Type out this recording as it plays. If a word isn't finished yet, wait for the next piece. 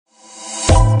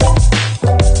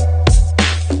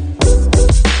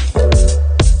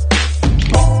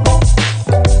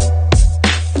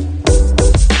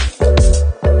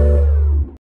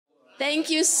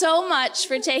much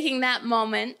for taking that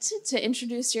moment to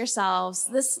introduce yourselves.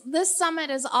 This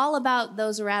summit is all about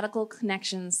those radical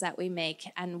connections that we make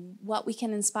and what we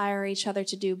can inspire each other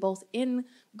to do, both in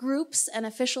groups and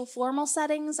official formal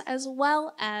settings, as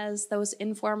well as those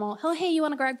informal, oh, hey, you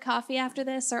want to grab coffee after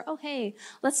this? Or, oh, hey,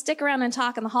 let's stick around and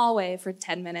talk in the hallway for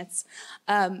 10 minutes.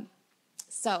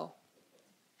 So,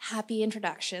 happy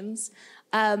introductions.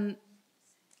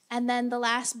 And then the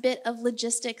last bit of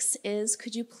logistics is,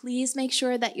 could you please make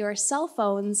sure that your cell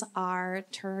phones are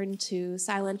turned to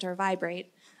silent or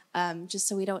vibrate, just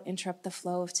so we don't interrupt the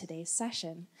flow of today's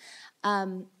session.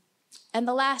 And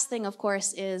the last thing, of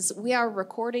course, is we are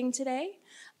recording today.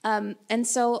 And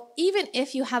so even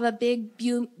if you have a big,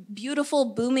 beautiful,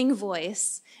 booming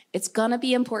voice, it's going to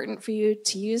be important for you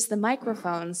to use the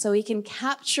microphone so we can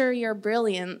capture your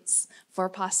brilliance for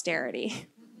posterity.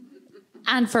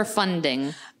 And for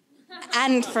funding.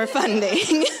 And for funding.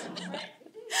 And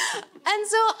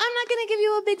so I'm not going to give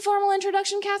you a big formal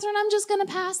introduction, Catherine. I'm just going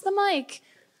to pass the mic.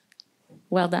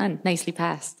 Well done. Nicely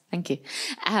passed. Thank you.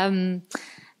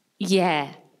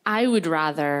 Yeah, I would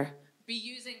rather be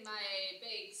using my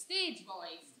big stage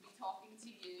voice to be talking to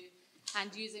you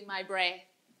and using my breath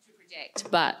to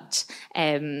project. But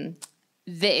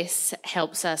this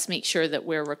helps us make sure that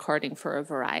we're recording for a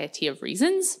variety of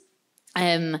reasons.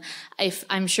 I'm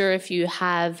sure if you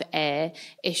have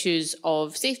issues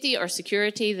of safety or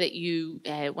security that you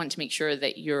want to make sure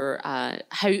that you're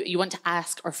how you want to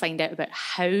ask or find out about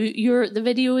how the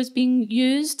video is being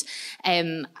used.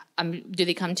 Do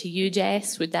they come to you,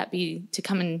 Jess? Would that be to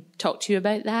come and talk to you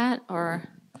about that, or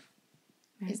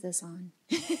is this on?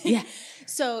 Yeah.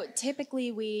 So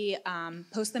typically we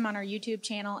post them on our YouTube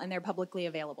channel and they're publicly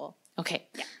available. Okay.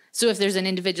 Yeah. So if there's an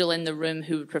individual in the room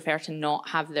who would prefer to not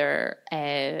have their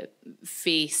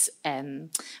face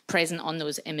present on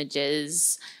those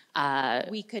images,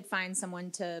 we could find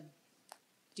someone to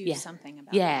do something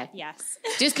about it. Yes.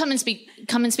 Just come and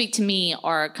speak to me,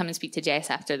 or come and speak to Jess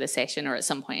after the session or at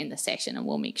some point in the session, and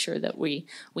we'll make sure that we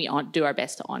do our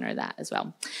best to honour that as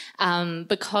well.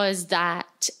 Because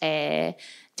that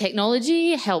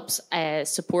technology helps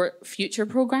support future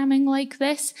programming like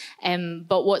this,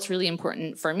 but what's really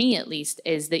important for me, at least,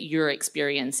 is that your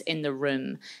experience in the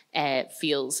room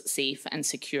feels safe and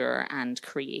secure and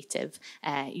creative.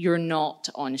 You're not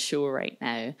on show right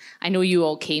now. I know you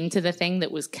all came to the thing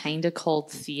that was kind of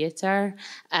called theatre,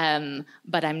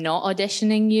 but I'm not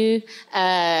auditioning you.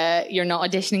 You're not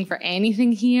auditioning for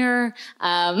anything here.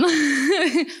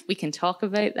 We can talk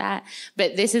about that,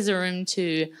 but this is a room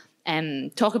to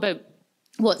talk about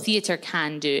what theatre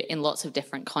can do in lots of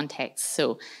different contexts.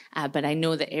 So, but I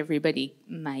know that everybody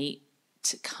might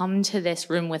come to this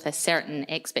room with a certain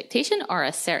expectation or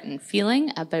a certain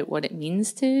feeling about what it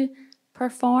means to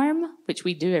perform, which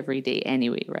we do every day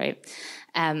anyway, right?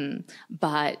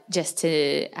 But just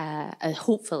to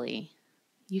hopefully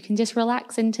you can just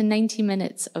relax into 90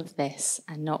 minutes of this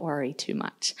and not worry too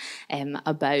much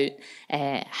about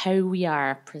how we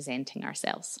are presenting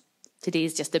ourselves.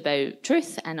 Today's just about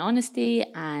truth and honesty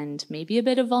and maybe a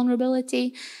bit of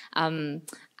vulnerability. And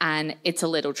it's a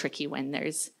little tricky when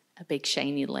there's a big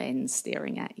shiny lens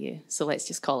staring at you. So let's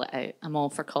just call it out. I'm all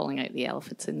for calling out the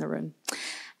elephants in the room.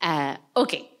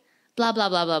 Okay. Blah, blah,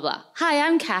 blah, blah, blah. Hi,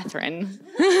 I'm Catherine.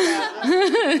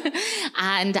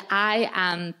 And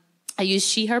I use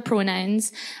she, her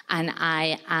pronouns, and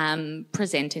I am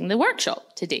presenting the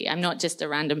workshop today. I'm not just a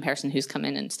random person who's come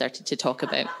in and started to talk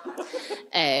about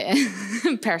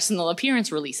personal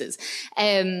appearance releases.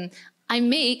 I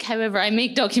make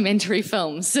documentary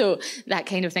films, so that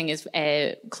kind of thing is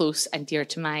close and dear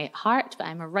to my heart, but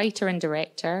I'm a writer and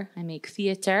director. I make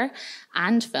theatre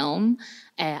and film.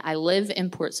 I live in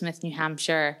Portsmouth, New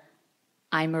Hampshire.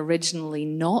 I'm originally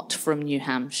not from New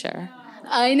Hampshire.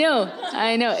 I know.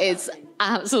 It's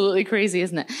absolutely crazy,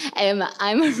 isn't it?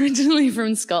 I'm originally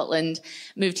from Scotland,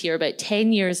 moved here about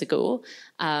 10 years ago.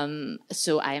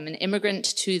 So I am an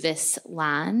immigrant to this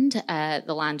land,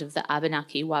 the land of the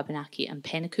Abenaki, Wabanaki and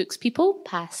Pennacook people,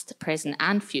 past, present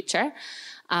and future.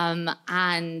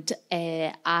 And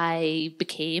I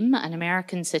became an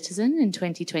American citizen in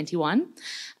 2021.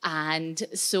 And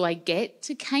so I get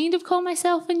to kind of call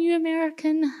myself a new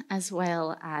American as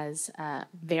well as a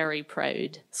very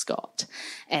proud Scot.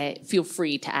 Feel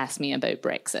free to ask me about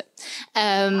Brexit.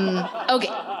 Okay.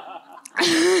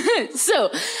 So,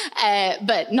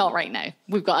 but not right now.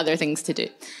 We've got other things to do.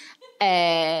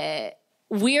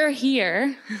 We're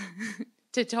here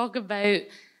to talk about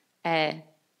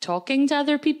talking to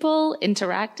other people,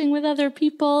 interacting with other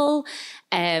people,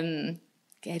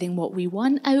 getting what we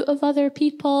want out of other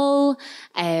people,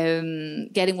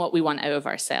 getting what we want out of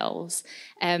ourselves.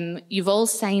 You've all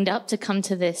signed up to come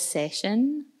to this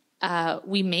session.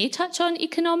 We may touch on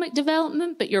economic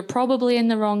development, but you're probably in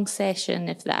the wrong session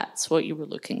if that's what you were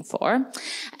looking for.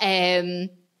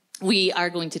 We are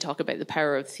going to talk about the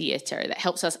power of theatre that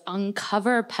helps us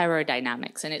uncover power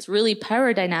dynamics. And it's really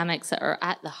power dynamics that are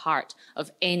at the heart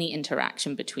of any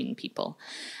interaction between people.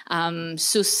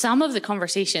 So some of the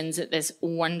conversations at this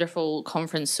wonderful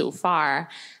conference so far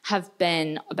have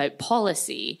been about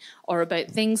policy or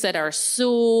about things that are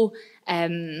so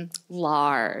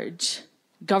large.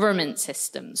 Government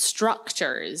systems,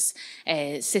 structures,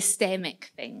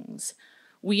 systemic things.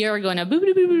 We are going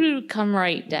to come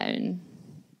right down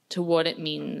to what it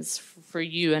means for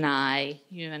you and I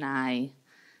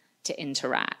to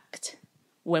interact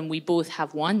when we both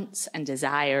have wants and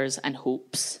desires and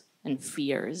hopes and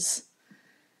fears.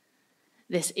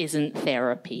 This isn't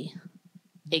therapy.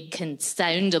 It can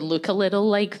sound and look a little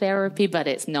like therapy, but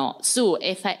it's not. So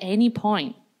if at any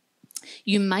point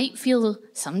you might feel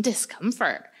some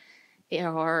discomfort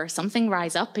or something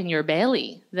rise up in your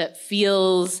belly that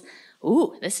feels,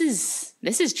 oh, this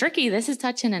is tricky, this is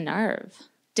touching a nerve.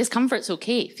 Discomfort's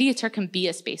okay. Theatre can be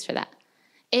a space for that.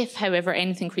 If, however,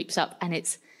 anything creeps up and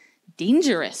it's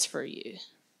dangerous for you,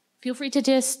 feel free to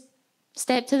just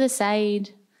step to the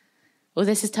side. Oh,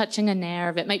 this is touching a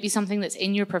nerve. It might be something that's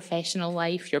in your professional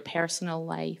life, your personal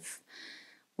life.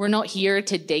 We're not here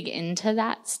to dig into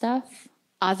that stuff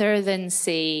other than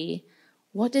say,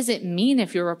 what does it mean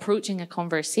if you're approaching a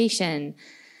conversation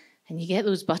and you get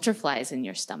those butterflies in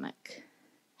your stomach?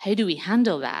 How do we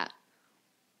handle that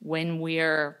when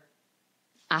we're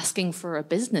asking for a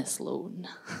business loan?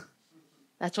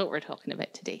 That's what we're talking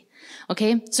about today.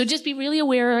 Okay, so just be really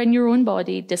aware in your own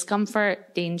body,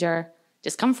 discomfort, danger.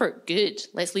 Discomfort, good.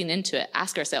 Let's lean into it.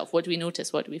 Ask ourselves, what do we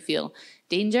notice? What do we feel?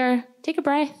 Danger, take a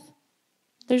breath.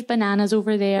 There's bananas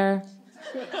over there.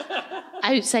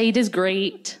 Outside is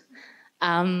great.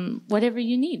 Whatever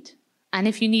you need. And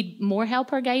if you need more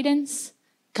help or guidance,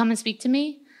 come and speak to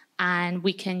me. And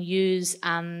we can use,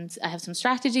 I have some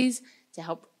strategies to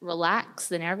help relax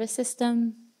the nervous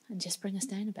system and just bring us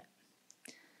down a bit.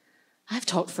 I've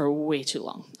talked for way too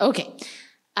long. Okay.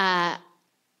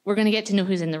 We're going to get to know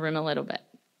who's in the room a little bit.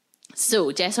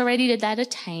 So Jess already did that a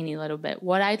tiny little bit.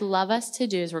 What I'd love us to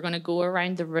do is we're going to go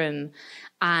around the room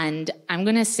and I'm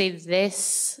going to say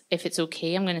this, if it's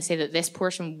okay, I'm going to say that this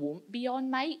portion won't be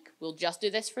on mic. We'll just do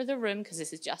this for the room because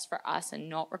this is just for us and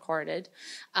not recorded.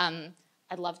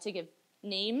 I'd love to give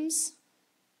names,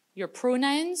 your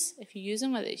pronouns, if you use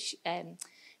them, whether it's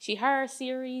she, her,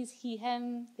 series, he,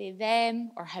 him, they,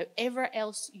 them, or however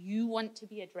else you want to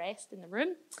be addressed in the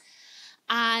room.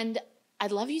 And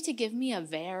I'd love you to give me a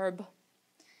verb.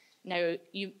 Now,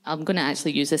 I'm going to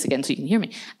actually use this again so you can hear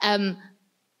me.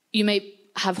 You might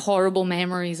have horrible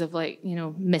memories of, like, you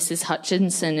know, Mrs.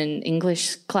 Hutchinson in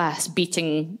English class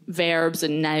beating verbs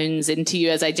and nouns into you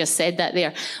as I just said that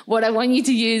there. What I want you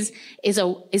to use is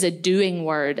a doing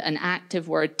word, an active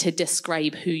word to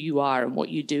describe who you are and what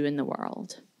you do in the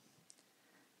world.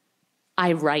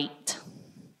 I write.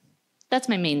 That's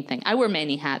my main thing. I wear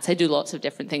many hats. I do lots of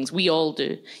different things. We all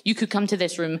do. You could come to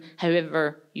this room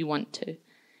however you want to.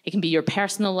 It can be your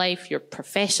personal life, your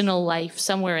professional life,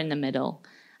 somewhere in the middle.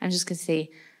 I'm just going to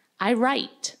say, I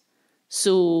write.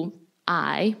 So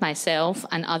I, myself,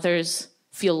 and others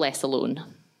feel less alone.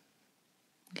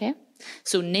 Okay?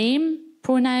 So name,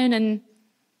 pronoun, and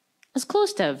as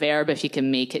close to a verb if you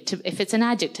can make it. If it's an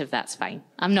adjective, that's fine.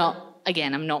 I'm not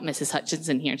Mrs.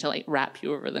 Hutchinson here to, like, rap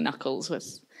you over the knuckles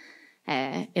with...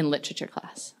 in literature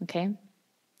class, okay?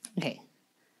 Okay.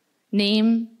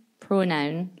 Name,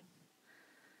 pronoun,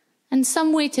 and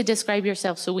some way to describe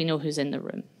yourself so we know who's in the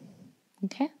room,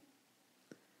 okay?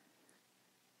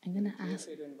 I'm going to ask...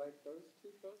 To invite those two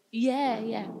folks?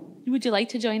 Yeah. Would you like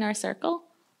to join our circle?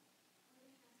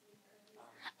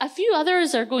 A few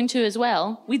others are going to as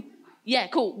well. Yeah,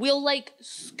 cool. We'll, like,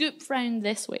 scoop round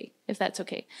this way, if that's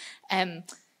okay. Can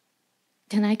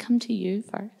I come to you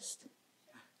first?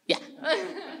 Yeah. My name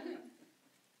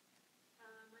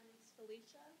is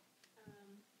Felicia.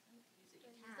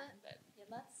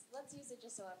 Let's use it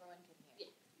just so everyone can hear.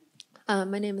 Yeah.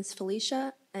 My name is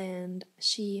Felicia, and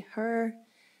she, her,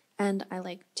 and I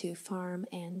like to farm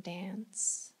and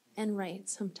dance and write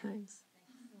sometimes.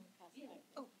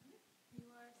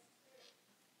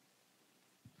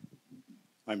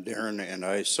 I'm Darren, and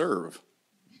I serve.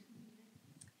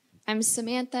 I'm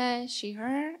Samantha, she,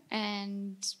 her,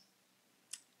 and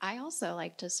I also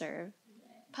like to serve.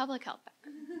 Public health.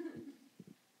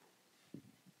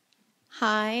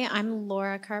 Hi, I'm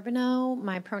Laura Carbonneau.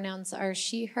 My pronouns are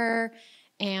she, her,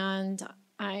 and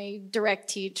I direct,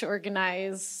 teach,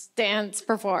 organize, dance,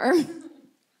 perform.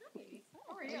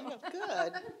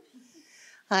 Good.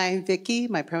 Hi, I'm Vicky.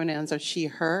 My pronouns are she,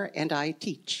 her, and I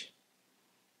teach.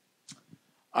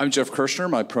 I'm Jeff Kirshner.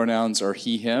 My pronouns are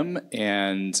he, him,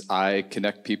 and I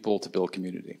connect people to build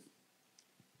community.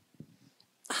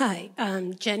 Hi,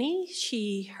 I'm Jenny,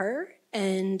 she, her,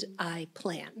 and I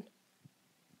plan.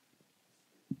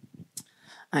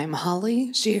 I'm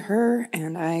Holly, she, her,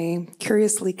 and I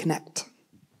curiously connect.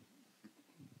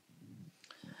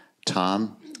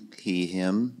 Tom, he,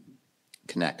 him,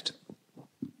 connect.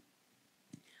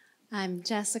 I'm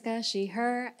Jessica, she,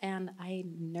 her, and I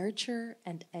nurture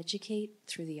and educate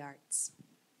through the arts.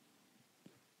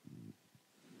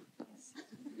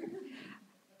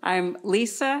 I'm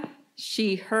Lisa,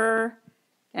 she, her,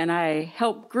 and I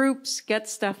help groups get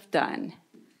stuff done.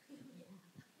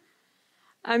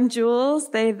 I'm Jules,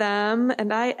 they, them,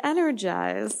 and I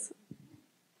energize.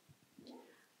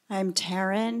 I'm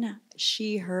Taryn,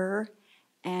 she, her,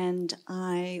 and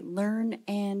I learn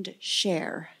and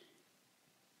share.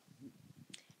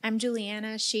 I'm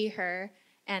Juliana, she, her,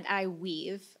 and I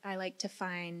weave. I like to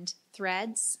find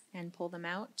threads and pull them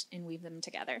out and weave them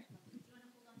together.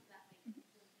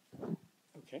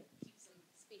 Okay. Keep some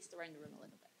space around the room a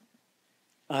little bit.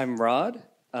 I'm Rod,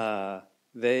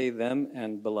 they, them,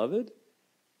 and beloved.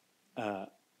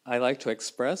 I like to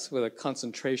express with a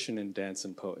concentration in dance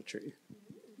and poetry.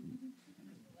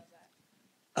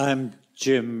 I'm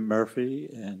Jim Murphy,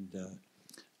 and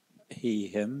he,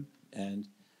 him, and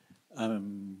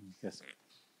I'm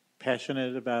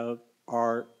passionate about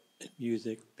art,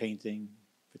 music, painting,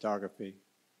 photography,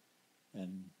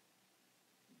 and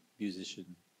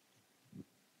musician.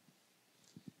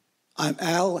 I'm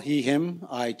Al, he, him.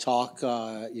 I talk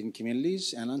in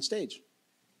communities and on stage.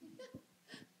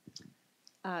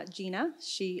 Gina,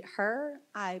 she, her.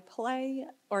 I play,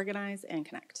 organize, and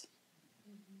connect.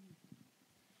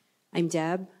 I'm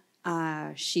Deb,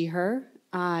 she, her.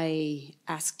 I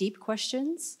ask deep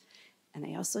questions, and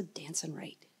I also dance and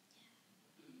write.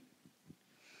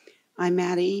 I'm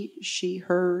Maddie, she,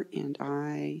 her, and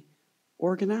I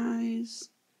organize,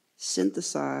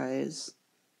 synthesize,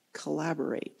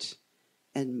 collaborate,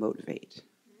 and motivate.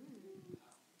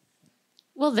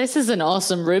 Well, this is an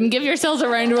awesome room. Give yourselves a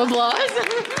round of applause.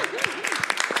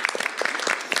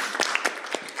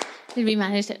 Did we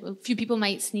manage it? A few people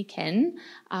might sneak in,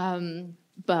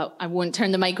 but I won't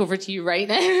turn the mic over to you right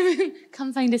now.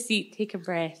 Come find a seat, take a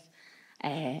breath.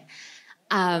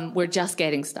 We're just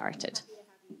getting started.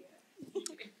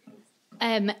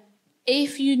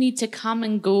 If you need to come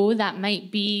and go, that might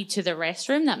be to the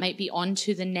restroom, that might be on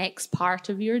to the next part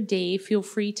of your day. Feel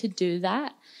free to do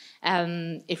that.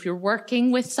 If you're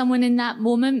working with someone in that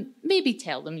moment, maybe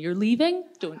tell them you're leaving.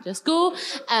 Don't just go.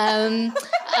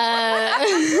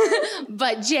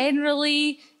 But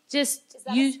generally, just Is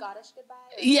that a Scottish goodbye?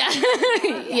 Yeah,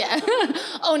 yeah.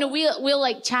 Oh no, we'll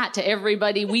like chat to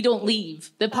everybody. We don't leave.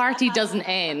 The party doesn't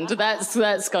end. That's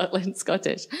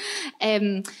Scottish.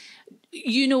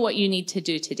 You know what you need to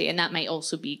do today, and that might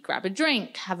also be grab a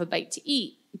drink, have a bite to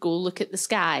eat, go look at the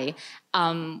sky,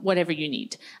 whatever you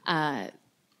need.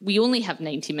 We only have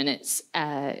 90 minutes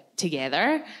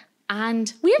together,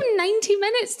 and we have 90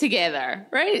 minutes together,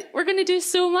 right? We're going to do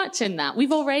so much in that.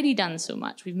 We've already done so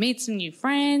much. We've made some new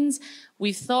friends.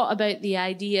 We've thought about the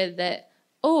idea that,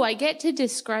 oh, I get to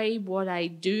describe what I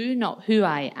do, not who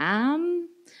I am.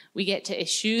 We get to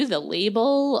issue the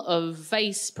label of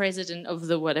vice president of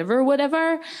the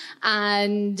whatever,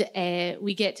 and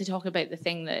we get to talk about the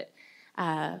thing that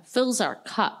fills our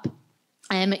cup.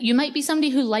 You might be somebody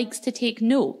who likes to take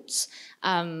notes.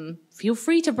 Feel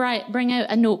free to bring out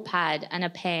a notepad and a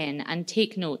pen and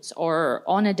take notes, or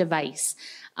on a device.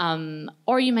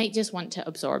 Or you might just want to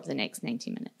absorb the next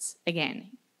 90 minutes.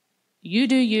 Again, you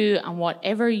do you, and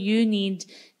whatever you need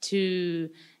to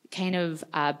kind of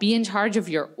be in charge of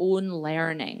your own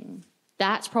learning.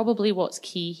 That's probably what's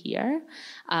key here.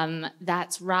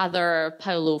 That's rather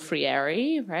Paulo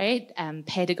Freire, right?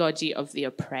 Pedagogy of the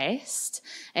oppressed.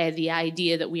 The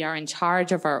idea that we are in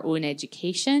charge of our own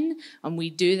education, and we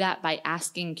do that by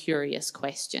asking curious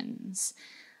questions.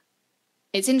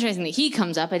 It's interesting that he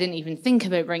comes up. I didn't even think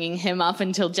about bringing him up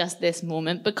until just this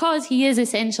moment, because he is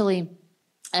essentially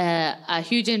a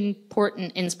huge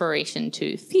important inspiration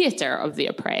to Theatre of the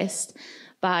Oppressed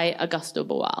by Augusto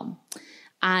Boal.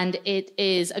 And it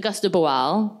is Augusto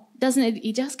Boal, doesn't it?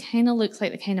 He just kind of looks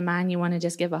like the kind of man you want to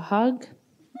just give a hug.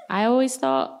 I always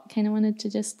thought, kind of wanted to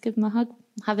just give him a hug.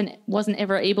 Wasn't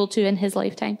ever able to in his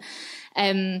lifetime.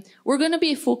 We're going to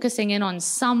be focusing in on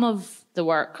some of the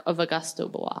work of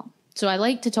Augusto Boal. So I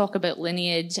like to talk about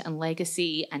lineage and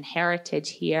legacy and heritage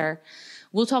here.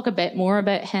 We'll talk a bit more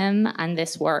about him and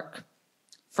this work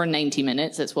for 90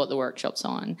 minutes. That's what the workshop's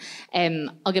on.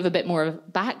 I'll give a bit more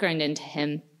background into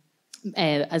him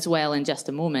as well in just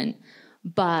a moment.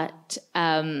 But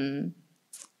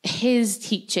his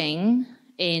teaching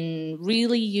in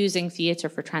really using theatre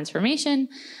for transformation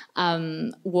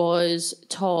was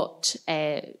taught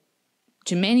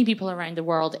to many people around the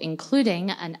world, including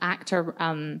an actor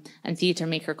and theatre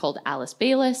maker called Alice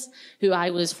Baylis, who I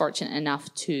was fortunate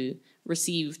enough to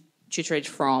receive tutorage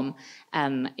from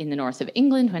in the north of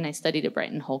England when I studied at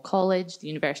Bretton Hall College, the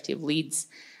University of Leeds.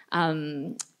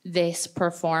 This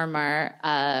performer,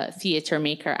 theatre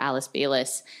maker, Alice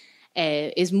Baylis,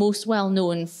 is most well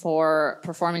known for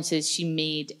performances she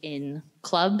made in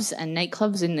clubs and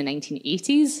nightclubs in the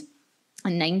 1980s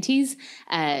and 90s,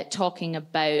 talking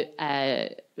about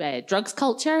drugs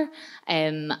culture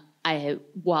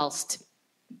whilst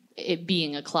it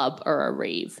being a club or a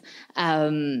rave,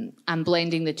 and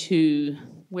blending the two.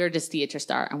 Where does theatre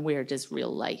start and where does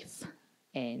real life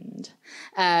end?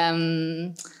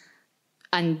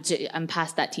 And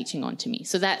passed that teaching on to me.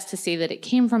 So that's to say that it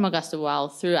came from Augusto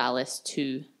Boal through Alice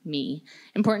to me.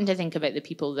 Important to think about the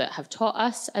people that have taught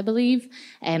us, I believe,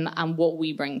 and what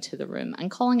we bring to the room,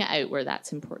 and calling it out where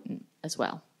that's important as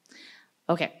well.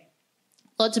 Okay,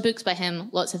 lots of books by him,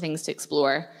 lots of things to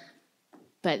explore.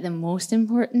 But the most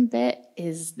important bit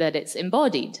is that it's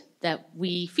embodied, that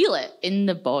we feel it in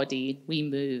the body, we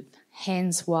move.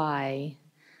 Hence why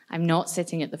I'm not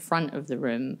sitting at the front of the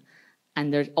room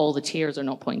and all the chairs are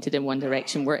not pointed in one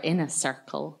direction. We're in a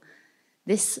circle.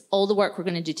 All the work we're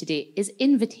going to do today is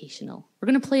invitational. We're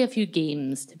going to play a few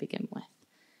games to begin with.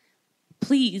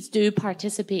 Please do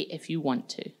participate if you want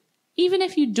to. Even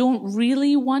if you don't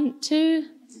really want to,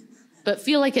 but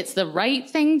feel like it's the right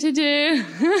thing to do,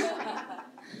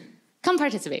 come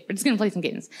participate. We're just going to play some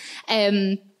games.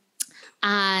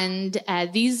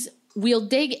 We'll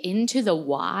dig into the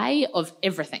why of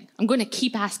everything. I'm going to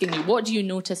keep asking you, what do you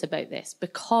notice about this?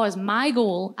 Because my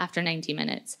goal after 90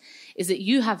 minutes is that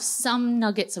you have some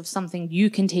nuggets of something you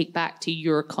can take back to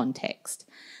your context.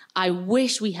 I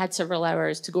wish we had several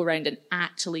hours to go around and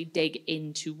actually dig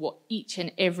into what each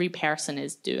and every person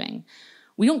is doing.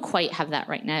 We don't quite have that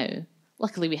right now.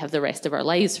 Luckily, we have the rest of our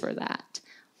lives for that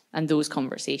and those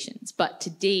conversations. But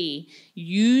today,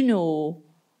 you know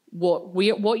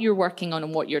what you're working on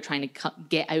and what you're trying to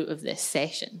get out of this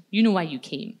session. You know why you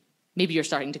came. Maybe you're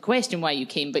starting to question why you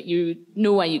came, but you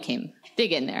know why you came.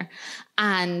 Dig in there.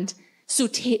 And so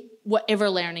take whatever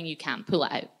learning you can, pull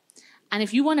it out. And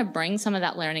if you want to bring some of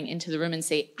that learning into the room and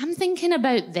say, I'm thinking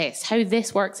about this, how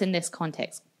this works in this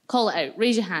context, call it out,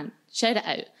 raise your hand, shout it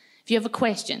out. If you have a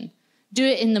question, do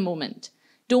it in the moment.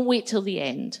 Don't wait till the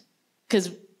end.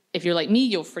 Because if you're like me,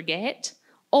 you'll forget,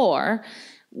 or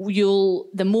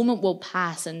the moment will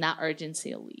pass and that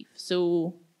urgency will leave.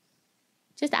 So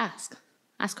just ask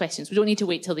questions. We don't need to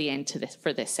wait till the end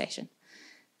for this session.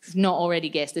 If you've not already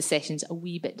guessed, this session's a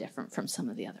wee bit different from some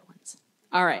of the other ones.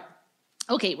 All right.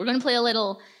 Okay, we're going to play a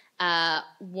little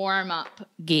warm-up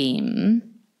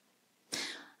game.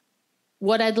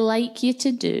 What I'd like you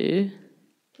to do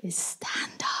is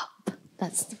stand up.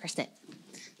 That's the first step.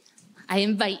 I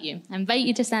invite you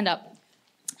to stand up.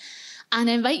 And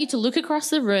I invite you to look across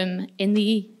the room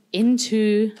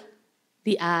into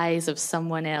the eyes of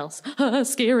someone else.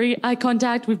 Scary, eye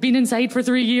contact. We've been inside for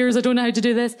 3 years. I don't know how to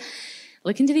do this.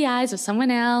 Look into the eyes of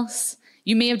someone else.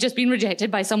 You may have just been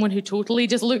rejected by someone who totally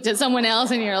just looked at someone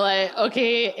else and you're like,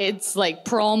 okay, it's like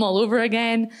prom all over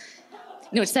again.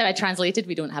 Notice how I translated,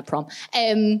 we don't have prom.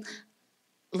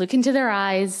 Look into their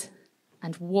eyes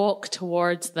and walk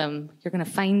towards them. You're going to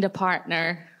find a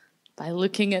partner by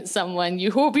looking at someone.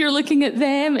 You hope you're looking at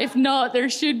them. If not, there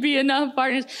should be enough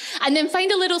partners. And then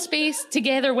find a little space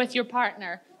together with your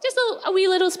partner. Just a wee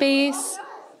little space.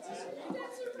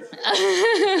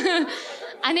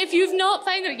 And if you've not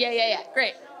found it, yeah,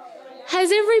 great.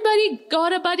 Has everybody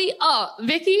got a buddy? Oh,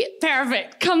 Vicky,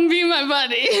 perfect. Come be my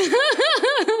buddy.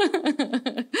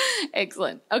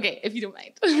 Excellent. Okay, if you don't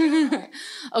mind.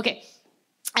 Okay.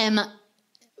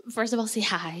 First of all, say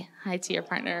hi. Hi to your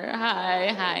partner.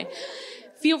 Hi.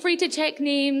 Feel free to check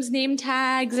names, name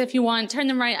tags if you want. Turn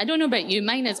them right. I don't know about you.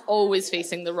 Mine is always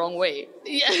facing the wrong way.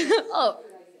 Yeah. Oh,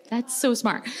 that's so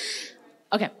smart.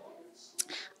 Okay.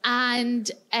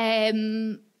 And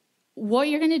what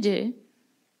you're going to do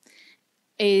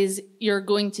is you're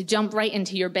going to jump right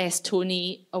into your best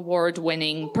Tony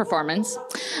Award-winning performance.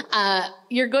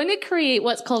 You're going to create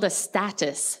what's called a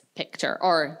status picture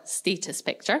or status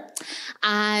picture.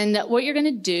 And what you're going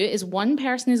to do is one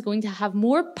person is going to have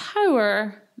more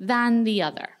power than the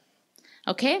other.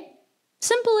 Okay?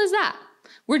 Simple as that.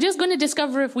 We're just going to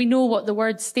discover if we know what the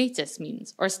word status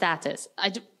means, or status.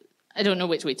 I don't know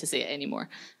which way to say it anymore.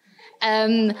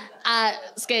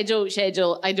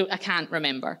 Schedule, I can't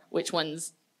remember which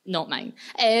one's not mine.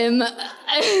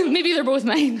 Maybe they're both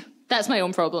mine. That's my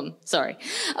own problem. Sorry.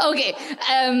 Okay.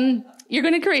 You're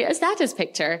going to create a status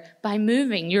picture by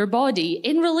moving your body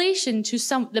in relation to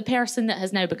the person that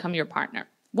has now become your partner.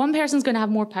 One person's going to have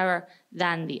more power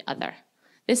than the other.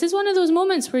 This is one of those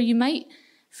moments where you might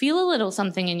feel a little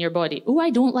something in your body. Oh, I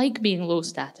don't like being low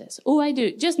status. Oh, I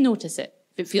do. Just notice it.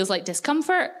 If it feels like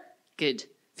discomfort, good.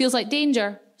 Feels like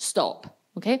danger, stop.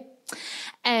 Okay?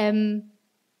 Don't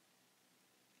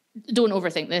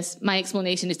overthink this. My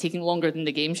explanation is taking longer than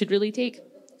the game should really take.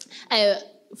 A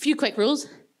few quick rules.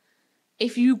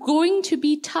 If you're going to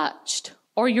be touched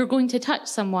or you're going to touch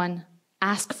someone,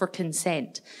 ask for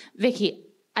consent. Vicky,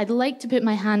 I'd like to put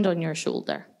my hand on your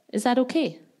shoulder. Is that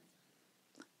okay?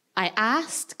 I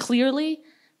asked clearly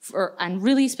and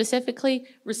really specifically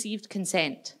received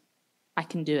consent. I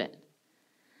can do it.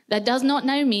 That does not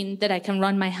now mean that I can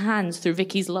run my hands through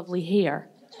Vicky's lovely hair.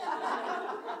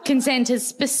 Consent is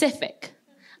specific,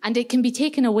 and it can be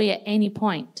taken away at any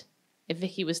point. If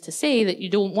Vicky was to say that you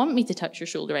don't want me to touch your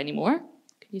shoulder anymore,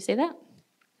 could you say that?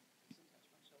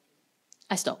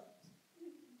 I stop.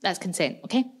 That's consent,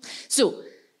 okay? So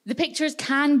the pictures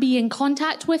can be in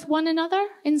contact with one another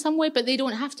in some way, but they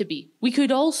don't have to be. We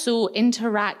could also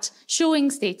interact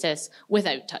showing status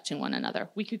without touching one another.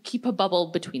 We could keep a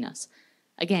bubble between us.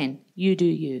 Again, you do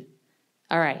you.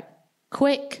 All right,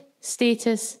 quick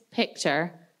status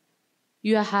picture.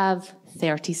 You have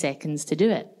 30 seconds to do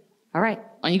it. All right,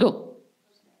 on you go.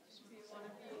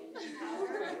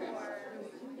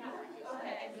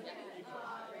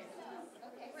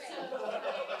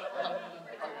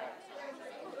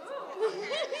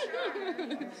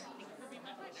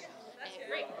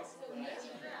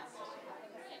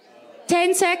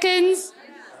 Ten seconds.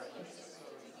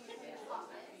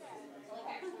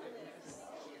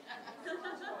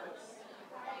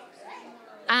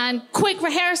 And quick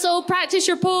rehearsal, practice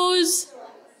your pose.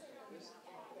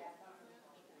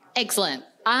 Excellent.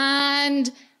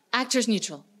 And actors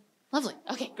neutral. Lovely.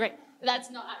 Okay, great. That's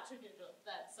not actor neutral.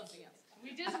 That's something else.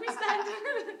 We stand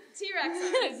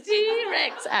T-Rex.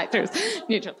 T-Rex actors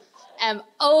neutral.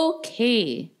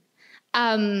 Okay.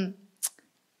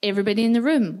 Everybody in the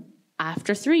room.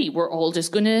 After 3, we're all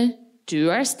just going to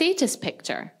do our status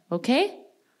picture. Okay?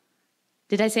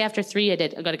 Did I say after 3? I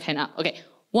did. I've got to count up. Okay.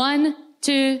 1,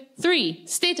 2, 3.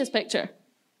 Status picture.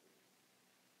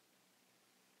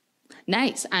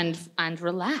 Nice. And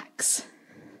relax.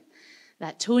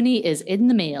 That Tony is in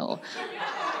the mail.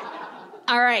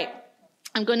 All right.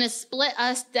 I'm going to split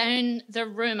us down the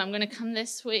room. I'm going to come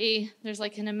this way. There's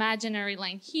like an imaginary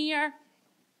line here.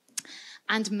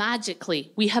 And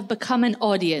magically, we have become an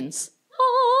audience.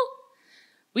 Oh.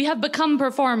 We have become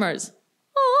performers.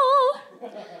 Oh.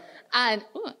 And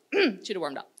should have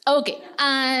warmed up. Okay.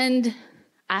 And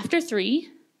after 3,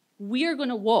 we're going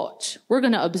to watch. We're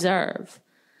going to observe.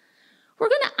 We're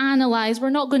going to analyze. We're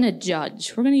not going to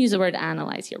judge. We're going to use the word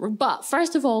analyze here. But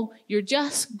first of all, you're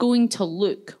just going to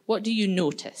look. What do you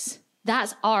notice?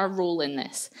 That's our role in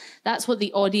this. That's what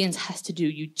the audience has to do.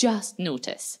 You just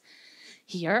notice.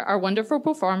 Here are wonderful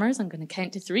performers. I'm going to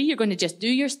count to 3. You're going to just do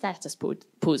your status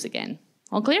pose again.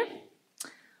 All clear?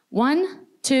 1,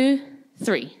 2,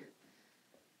 3.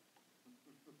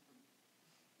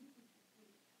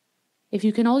 If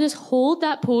you can all just hold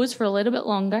that pose for a little bit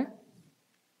longer.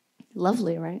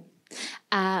 Lovely, right?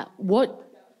 What?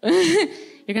 You're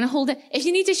going to hold it. If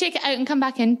you need to shake it out and come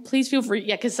back in, please feel free.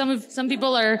 Yeah, because some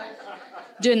people are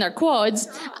doing their quads.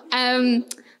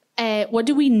 What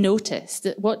do we notice?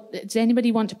 Does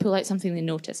anybody want to pull out something they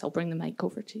notice? I'll bring the mic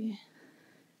over to you.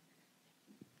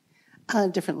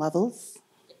 Different levels.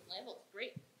 Different levels,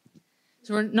 great.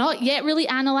 So we're not yet really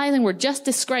analyzing, we're just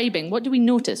describing. What do we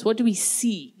notice? What do we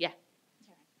see? Yeah.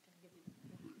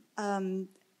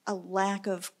 A lack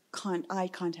of eye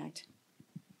contact.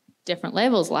 Different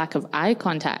levels, lack of eye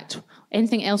contact.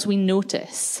 Anything else we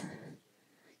notice?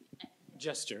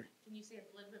 Gesture. Can you say it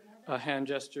a little bit more? Hand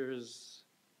gestures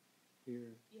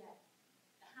here. Yeah,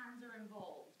 the hands are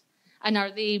involved. And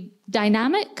are they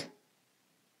dynamic?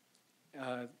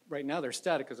 Right now they're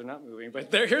static because they're not moving,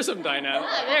 but here's some dynamic.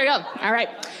 There you go. All right.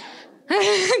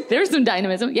 There's some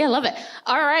dynamism. Yeah, love it.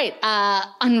 All right.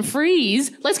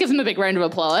 Unfreeze. Let's give them a big round of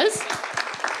applause.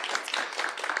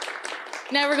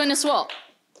 Now we're going to swap.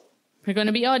 We're going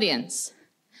to be audience.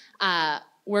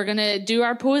 we're going to do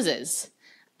our poses.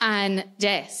 And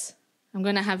Jess, I'm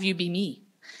going to have you be me.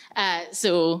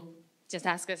 So just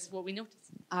ask us what we notice.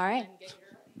 All right.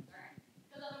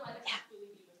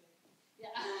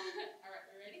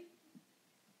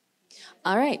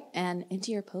 All right, and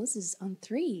into your poses on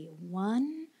 3.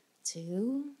 1,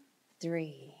 2,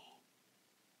 3.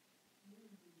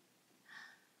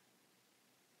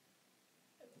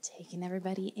 Taking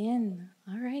everybody in.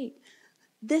 All right.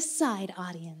 This side,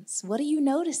 audience, what are you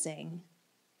noticing?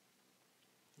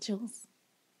 Jules?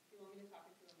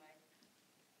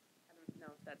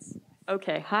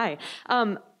 Okay, hi.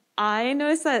 I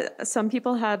noticed that some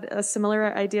people had a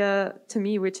similar idea to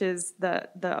me, which is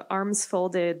that the arms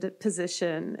folded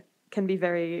position can be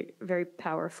very, very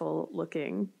powerful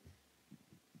looking.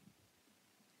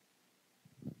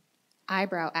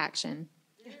 Eyebrow action.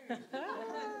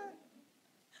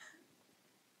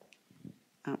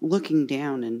 Looking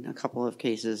down in a couple of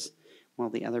cases while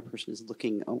the other person is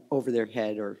looking over their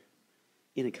head or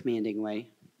in a commanding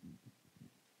way.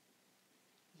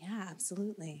 Yeah,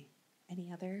 absolutely.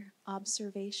 Any other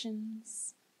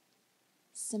observations,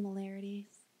 similarities?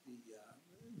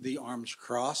 The arms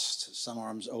crossed, some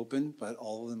arms open, but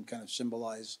all of them kind of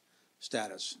symbolize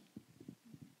status.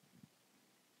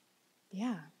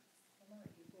 Yeah.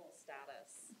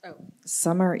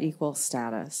 Some are equal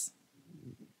status.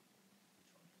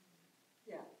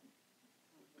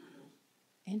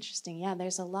 Interesting. Yeah,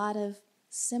 there's a lot of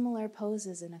similar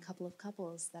poses in a couple of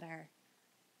couples that are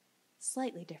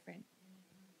slightly different.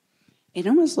 It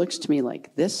almost looks to me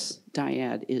like this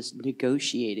dyad is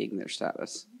negotiating their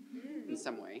status in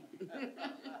some way.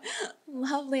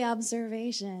 Lovely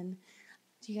observation.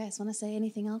 Do you guys want to say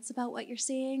anything else about what you're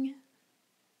seeing?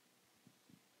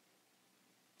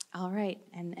 All right,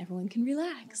 and everyone can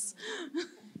relax.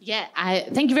 Yeah,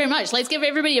 thank you very much. Let's give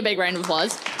everybody a big round of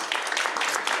applause.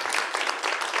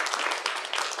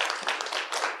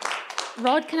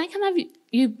 Rod, can I come have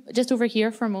you just over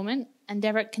here for a moment? And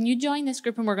Deborah, can you join this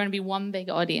group? And we're going to be one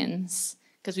big audience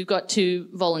because we've got 2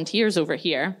 volunteers over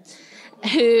here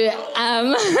who,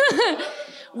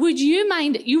 would you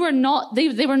mind, you were not,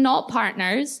 they were not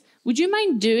partners. Would you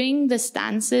mind doing the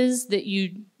stances that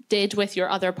you did with your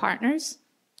other partners?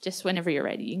 Just whenever you're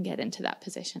ready, you can get into that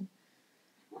position.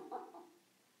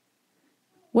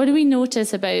 What do we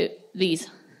notice about these?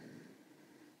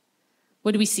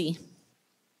 What do we see?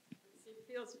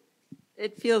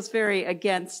 It feels very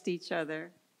against each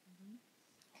other.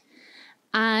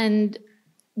 And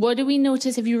what do we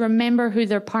notice if you remember who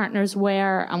their partners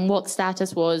were and what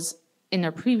status was in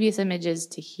their previous images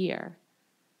to here?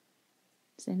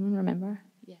 Does anyone remember?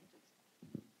 Yeah.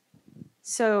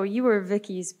 So you were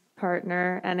Vicky's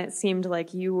partner, and it seemed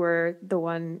like you were the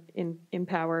one in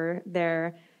power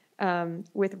there.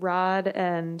 With Rod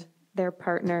and their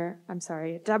partner,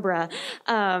 Deborah,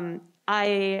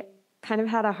 I kind of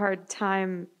had a hard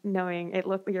time knowing it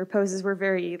looked like your poses were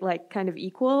very kind of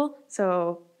equal.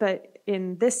 So, but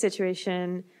in this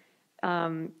situation,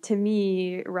 to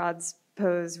me, Rod's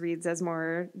pose reads as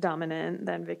more dominant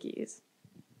than Vicky's.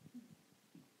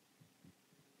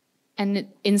 And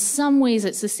in some ways,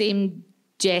 it's the same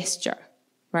gesture,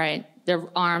 right?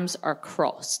 Their arms are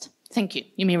crossed. Thank you.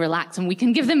 You may relax, and we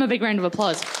can give them a big round of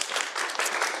applause.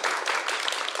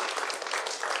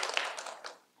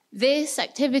 This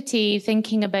activity,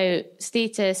 thinking about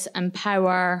status and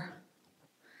power,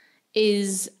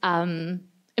 is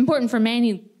important for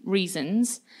many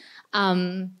reasons.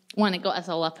 One, it got us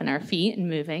all up on our feet and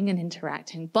moving and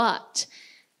interacting, but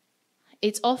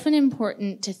it's often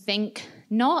important to think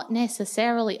not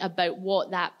necessarily about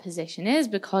what that position is,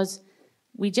 because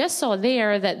we just saw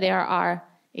there that there are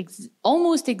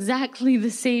almost exactly the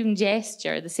same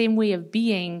gesture, the same way of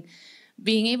being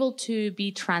able to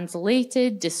be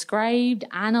translated, described,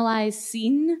 analyzed,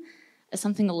 seen as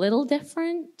something a little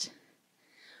different.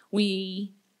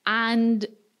 And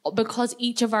because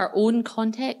each of our own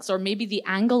contexts, or maybe the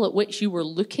angle at which you were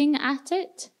looking at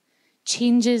it,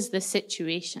 changes the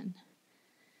situation.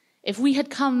 If we had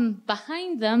come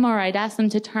behind them, or I'd asked them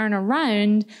to turn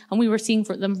around, and we were seeing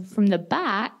them from the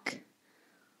back,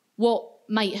 what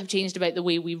might have changed about the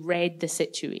way we read the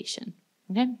situation?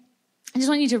 Okay? I just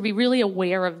want you to be really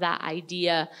aware of that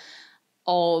idea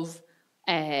of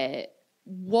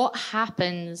what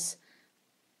happens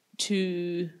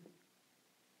to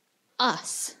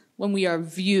us when we are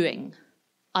viewing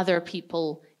other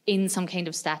people in some kind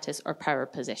of status or power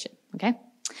position, okay?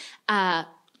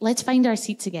 Let's find our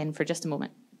seats again for just a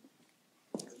moment.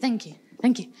 Thank you,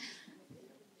 thank you.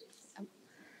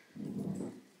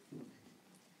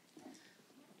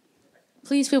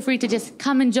 Please feel free to just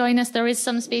come and join us. There is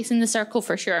some space in the circle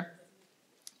for sure.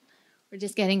 We're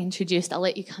just getting introduced. I'll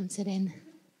let you come sit in.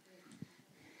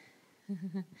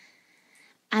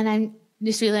 And I'm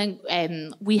just feeling,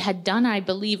 we had done, I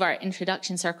believe, our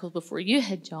introduction circle before you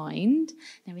had joined.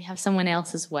 Now we have someone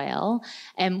else as well.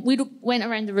 We went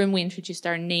around the room, we introduced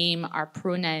our name, our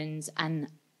pronouns, and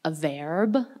a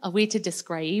verb, a way to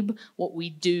describe what we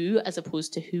do as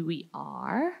opposed to who we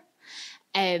are.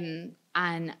 And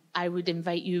I would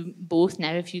invite you both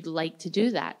now if you'd like to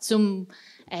do that. So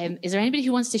is there anybody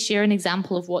who wants to share an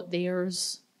example of what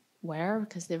theirs were?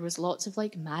 Because there was lots of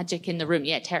like magic in the room.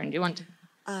 Yeah, Taryn, do you want to?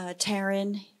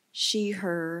 Taryn, she,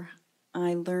 her,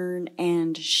 I learn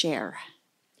and share.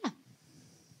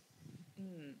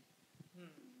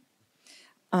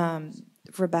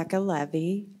 Rebecca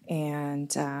Levy,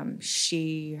 and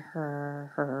she,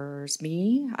 her, hers,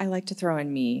 me. I like to throw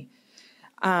in me.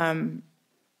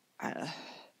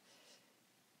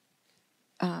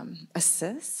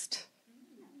 Assist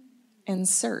and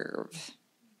serve.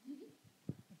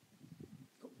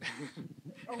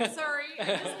 Oh, sorry. I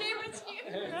just gave it to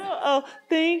you. Oh,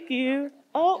 thank you.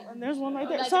 Oh, and there's one right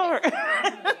there. Sorry.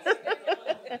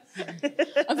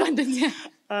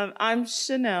 I'm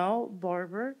Chanel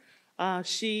Barber.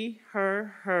 She,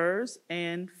 her, hers,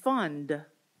 and fund.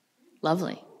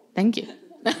 Lovely. Thank you.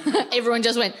 Everyone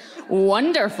just went,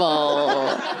 wonderful.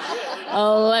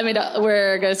 Oh, let me know.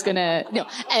 We're just going to... No.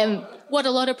 What a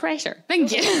lot of pressure.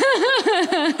 Thank you.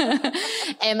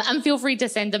 And feel free to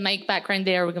send the mic back round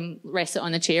there. We can rest it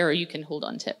on the chair or you can hold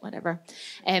on to it, whatever.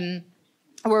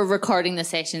 We're recording the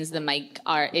sessions. The mic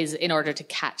is in order to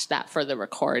catch that for the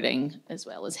recording as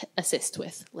well as assist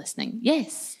with listening.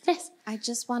 Yes. I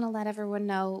just want to let everyone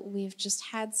know we've just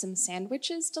had some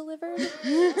sandwiches delivered.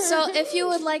 So if you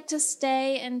would like to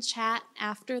stay and chat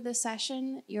after the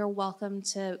session, you're welcome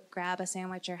to grab a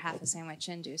sandwich or half a sandwich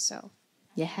and do so.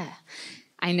 Yeah.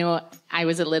 I know I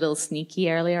was a little sneaky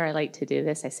earlier. I like to do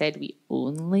this. I said we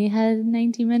only had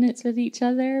 90 minutes with each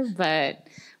other, but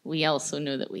we also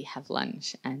know that we have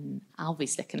lunch, and I'll be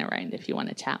sticking around if you want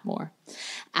to chat more.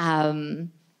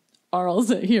 Or I'll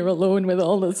sit here alone with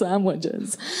all the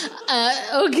sandwiches.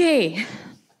 Okay.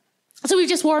 So we've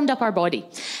just warmed up our body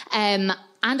and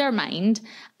our mind,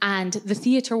 and the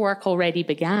theatre work already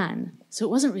began. So it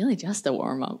wasn't really just a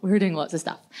warm-up. We were doing lots of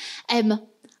stuff.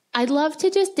 I'd love to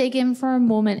just dig in for a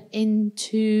moment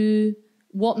into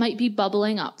what might be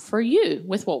bubbling up for you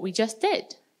with what we just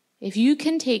did. If you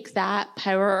can take that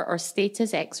power or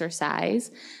status exercise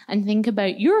and think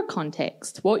about your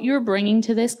context, what you're bringing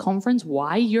to this conference,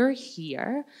 why you're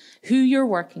here, who you're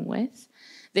working with.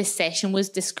 This session was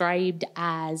described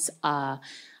as, are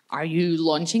you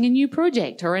launching a new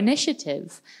project or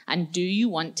initiative? And do you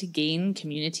want to gain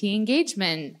community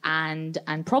engagement and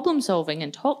problem solving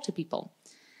and talk to people?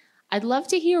 I'd love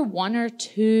to hear one or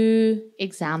two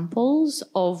examples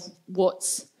of what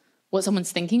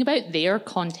someone's thinking about, their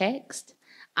context,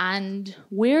 and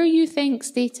where you think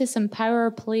status and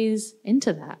power plays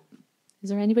into that. Is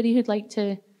there anybody who'd like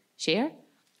to share?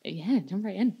 Yeah, jump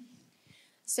right in.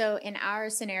 So in our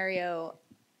scenario,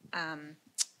 where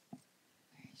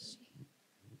is she?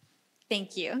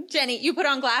 Thank you. Jenny, you put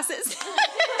on glasses. I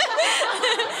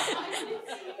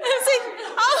was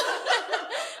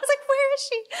like, where is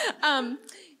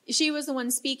she? She was the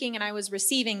one speaking and I was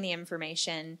receiving the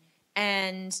information.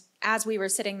 And as we were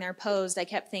sitting there posed, I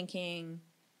kept thinking,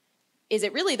 is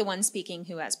it really the one speaking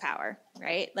who has power,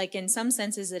 right? Like in some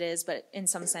senses it is, but in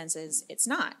some senses it's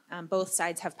not. Both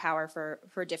sides have power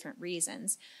for different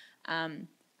reasons.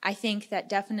 I think that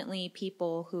definitely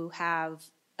people who have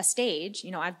a stage,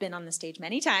 I've been on the stage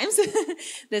many times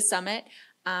this summit,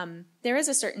 there is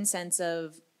a certain sense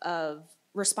of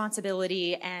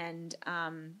responsibility and,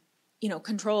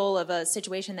 control of a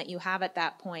situation that you have at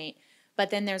that point. But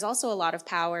then there's also a lot of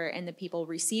power in the people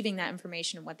receiving that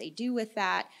information and what they do with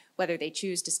that, whether they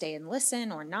choose to stay and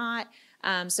listen or not.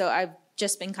 So I've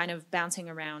just been kind of bouncing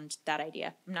around that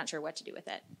idea. I'm not sure what to do with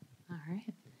it. All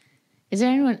right. Is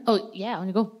there anyone? Oh, yeah, I want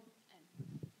to go.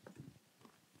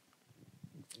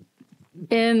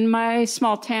 In my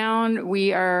small town,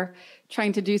 we are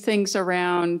trying to do things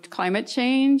around climate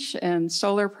change and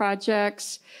solar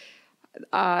projects.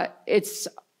 It's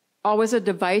always a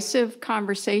divisive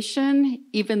conversation,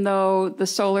 even though the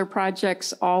solar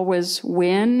projects always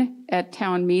win at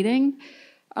town meeting.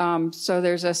 So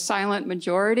there's a silent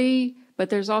majority, but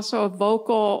there's also a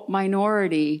vocal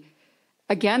minority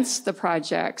against the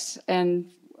projects.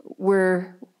 And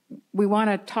we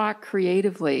want to talk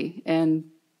creatively and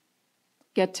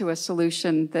get to a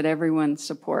solution that everyone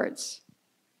supports.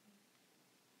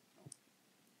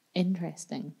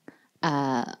 Interesting.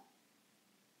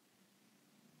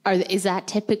 Is that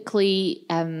typically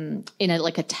in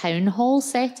a town hall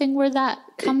setting where that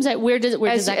comes out? Where does that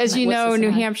come as you know,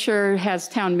 New Hampshire has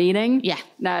town meeting. Yeah.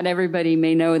 Not everybody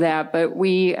may know that, but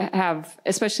we have,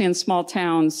 especially in small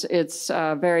towns, it's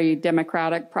a very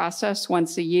democratic process.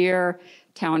 Once a year,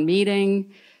 town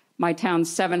meeting. My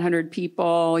town's 700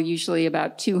 people, usually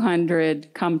about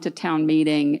 200 come to town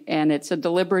meeting, and it's a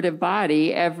deliberative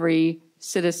body. Every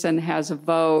citizen has a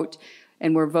vote,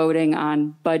 and we're voting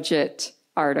on budget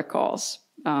articles.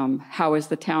 How is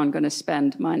the town going to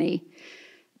spend money?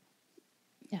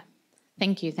 Yeah,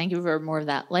 thank you. Thank you for more of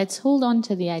that. Let's hold on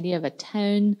to the idea of a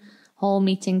town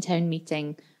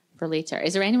meeting for later.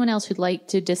 Is there anyone else who'd like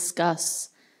to discuss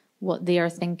what they are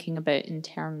thinking about in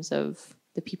terms of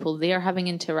the people they are having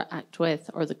to interact with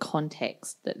or the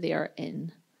context that they are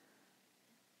in?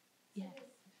 Yeah.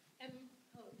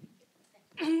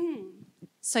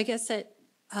 So I guess that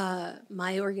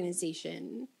my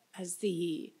organization, as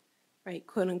the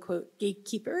quote unquote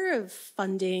gatekeeper of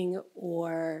funding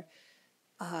or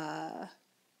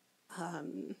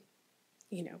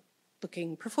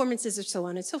booking performances or so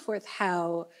on and so forth,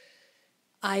 how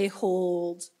I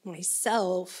hold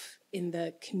myself in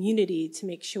the community to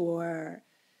make sure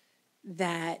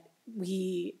that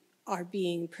we are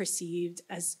being perceived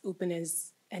as open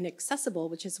as and accessible,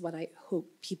 which is what I hope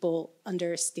people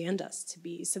understand us to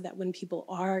be, so that when people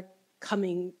are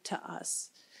coming to us,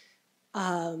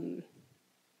 to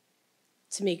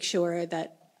make sure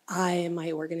that I and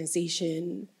my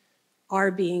organization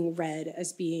are being read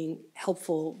as being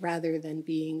helpful rather than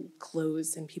being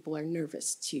closed and people are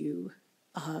nervous to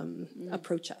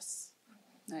approach us.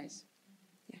 Nice.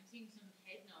 Yeah. I'm seeing some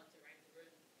head nods around the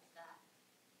room. Is that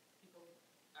people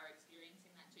are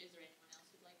experiencing that too? Is there anyone else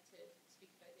who'd like to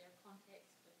speak about their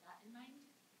context with that in mind?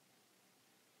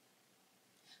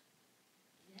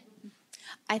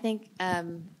 I think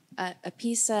a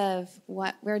piece of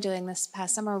what we're doing this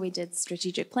past summer, we did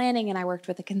strategic planning, and I worked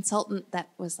with a consultant that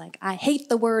was like, I hate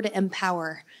the word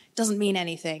empower. It doesn't mean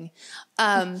anything.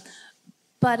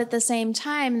 But at the same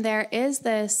time, there is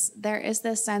this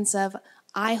sense of,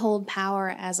 I hold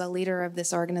power as a leader of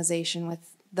this organization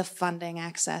with the funding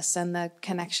access and the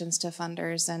connections to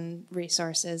funders and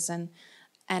resources.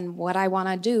 And what I want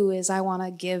to do is I want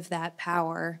to give that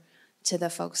power to the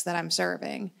folks that I'm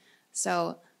serving.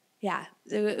 So, yeah,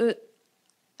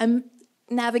 I'm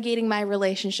navigating my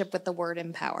relationship with the word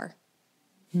empower.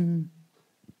 Mm.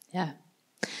 Yeah.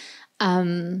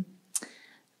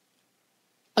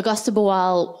 Augusta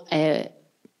Boal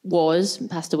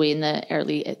passed away in the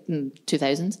early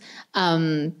 2000s,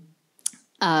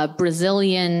 a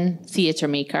Brazilian theatre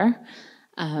maker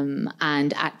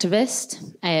and activist.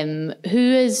 Who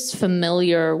is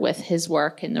familiar with his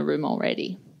work in the room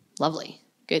already? Lovely.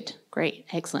 Good. Great.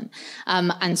 Excellent.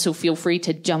 And so feel free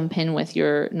to jump in with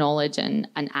your knowledge and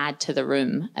add to the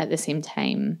room at the same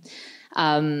time.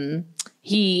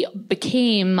 He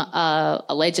became a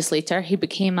legislator. He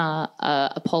became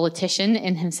a politician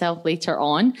in himself later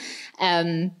on.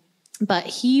 But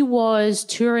he was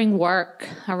touring work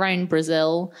around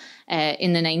Brazil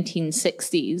in the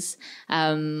 1960s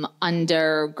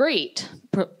under great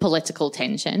political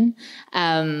tension,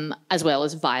 as well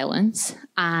as violence.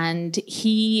 And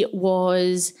he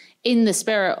was in the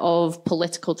spirit of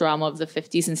political drama of the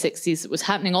 50s and 60s that was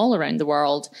happening all around the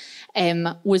world,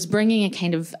 was bringing a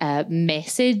kind of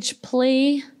message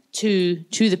play to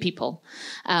the people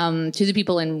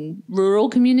in rural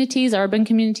communities, urban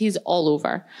communities, all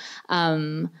over.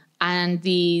 And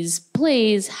these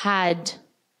plays had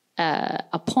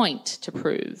a point to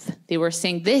prove. They were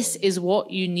saying, this is what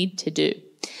you need to do.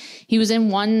 He was in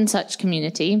one such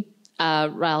community,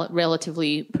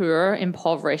 relatively poor,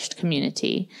 impoverished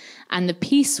community. And the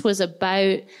piece was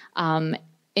about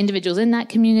individuals in that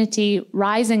community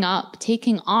rising up,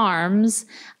 taking arms,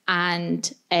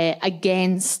 and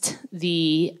against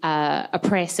the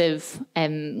oppressive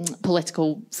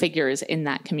political figures in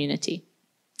that community.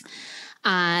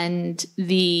 And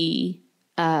the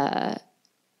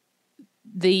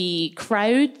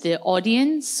crowd, the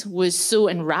audience, was so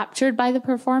enraptured by the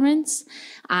performance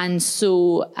and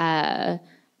so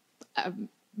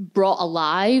brought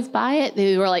alive by it.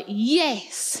 They were like,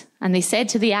 yes. And they said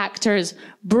to the actors,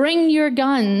 bring your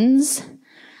guns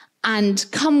and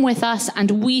come with us,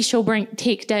 and we shall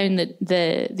take down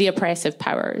the oppressive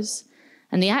powers.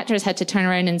 And the actors had to turn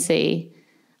around and say,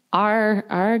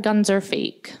 our guns are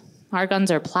fake. Our guns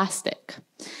are plastic.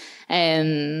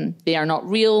 They are not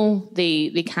real.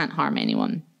 They can't harm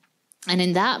anyone. And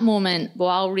in that moment,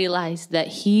 Boal realized that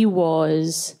he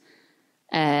was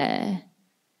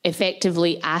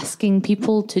effectively asking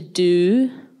people to do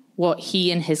what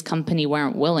he and his company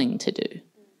weren't willing to do.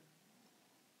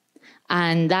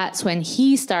 And that's when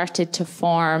he started to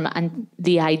form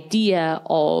the idea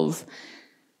of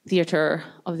theatre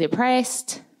of the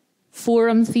oppressed,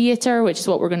 forum theatre, which is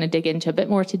what we're going to dig into a bit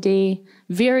more today,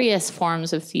 various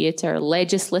forms of theatre,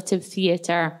 legislative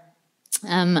theatre,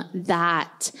 and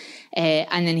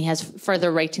then he has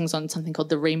further writings on something called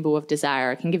the Rainbow of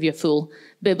Desire. I can give you a full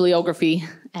bibliography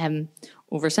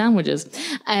over sandwiches.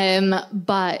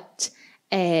 But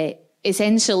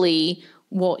essentially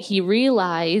what he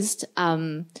realized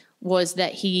was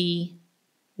that he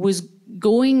was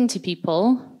going to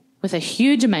people with a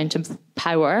huge amount of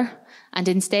power, and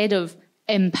instead of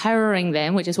empowering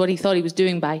them, which is what he thought he was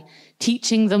doing by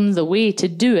teaching them the way to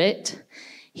do it,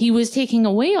 he was taking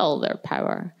away all their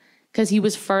power, because he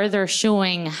was further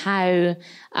showing how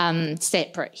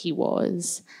separate he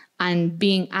was. And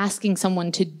asking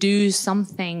someone to do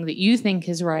something that you think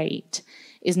is right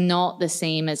is not the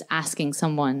same as asking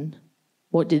someone,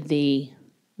 what did they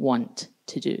want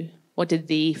to do? What did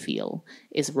they feel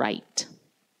is right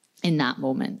in that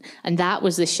moment? And that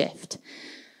was the shift.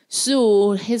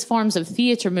 So his forms of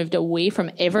theatre moved away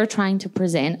from ever trying to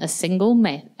present a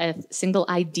single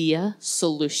idea,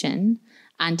 solution,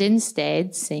 and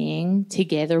instead saying,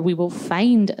 together we will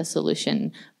find a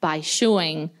solution by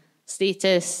showing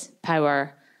status,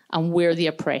 power, and where the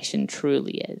oppression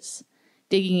truly is,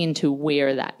 digging into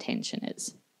where that tension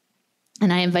is.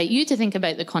 And I invite you to think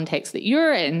about the context that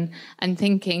you're in and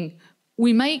thinking,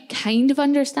 we might kind of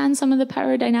understand some of the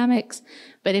power dynamics,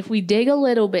 but if we dig a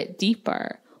little bit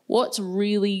deeper, what's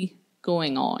really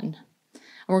going on? And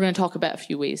we're going to talk about a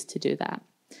few ways to do that.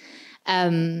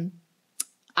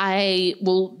 I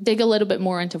will dig a little bit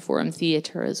more into forum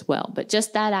theatre as well, but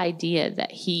just that idea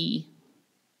that he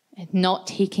not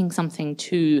taking something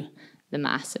to the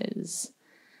masses,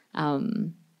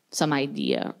 some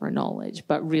idea or knowledge,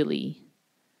 but really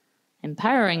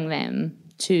empowering them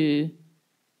to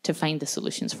find the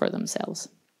solutions for themselves.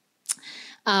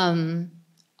 All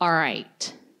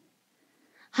right.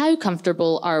 How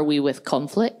comfortable are we with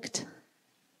conflict?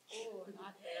 Oh,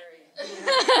 not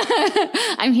very.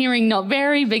 I'm hearing not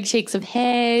very, big shakes of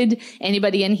head.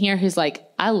 Anybody in here who's like,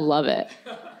 I love it.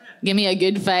 Give me a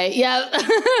good fight. Yeah.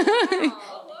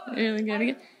 Really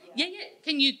good. Yeah.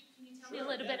 Can you tell me a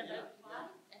little bit about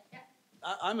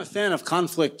that? I'm a fan of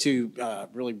conflict to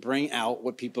really bring out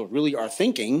what people really are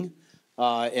thinking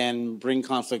and bring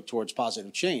conflict towards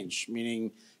positive change,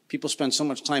 meaning people spend so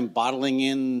much time bottling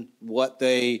in what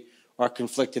they are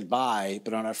conflicted by,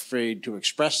 but are afraid to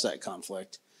express that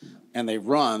conflict, and they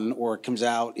run, or it comes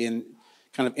out in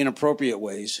kind of inappropriate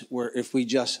ways, where if we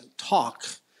just talk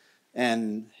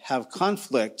and have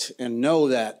conflict and know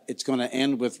that it's going to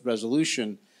end with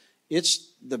resolution,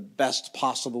 it's the best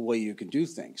possible way you can do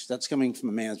things. That's coming from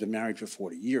a man who's been married for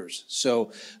 40 years.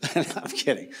 So, I'm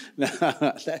kidding. No,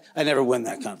 I never win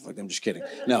that conflict. I'm just kidding.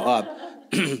 No,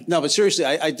 no, but seriously,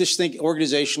 I just think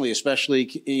organizationally, especially,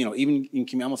 even in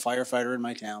community, I'm a firefighter in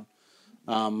my town.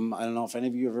 I don't know if any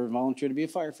of you ever volunteered to be a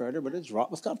firefighter, but it's wrought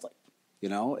with conflict,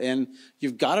 and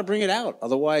you've got to bring it out.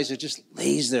 Otherwise, it just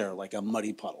lays there like a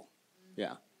muddy puddle.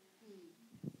 Yeah.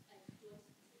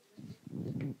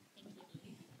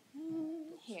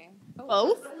 Here.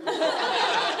 Both?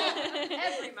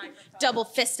 Double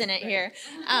fisting it here.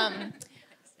 I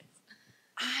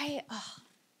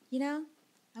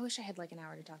wish I had like an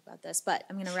hour to talk about this, but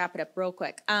I'm going to wrap it up real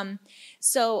quick.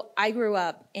 So I grew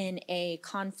up in a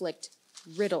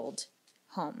conflict-riddled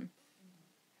home.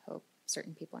 Hope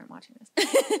certain people aren't watching this.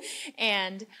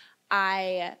 And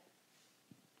I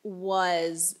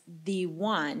was the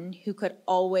one who could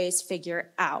always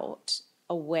figure out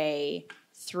a way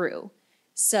through.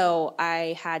 So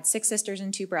I had 6 sisters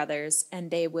and 2 brothers, and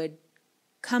they would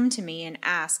come to me and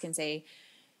ask and say,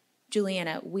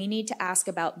 Juliana, we need to ask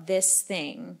about this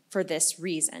thing for this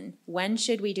reason. When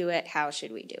should we do it? How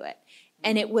should we do it?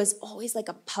 And it was always like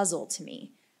a puzzle to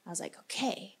me. I was like,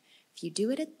 okay, if you do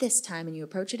it at this time and you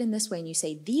approach it in this way and you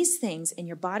say these things and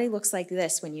your body looks like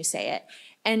this when you say it,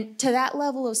 and to that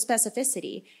level of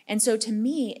specificity. And so to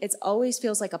me, it always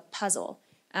feels like a puzzle.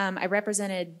 I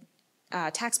represented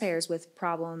taxpayers with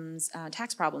problems,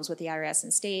 tax problems with the IRS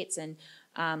and states and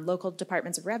local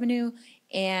departments of revenue.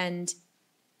 And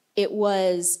it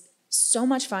was so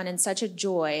much fun and such a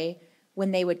joy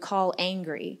when they would call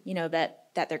angry,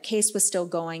 that their case was still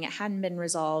going, it hadn't been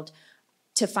resolved,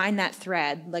 to find that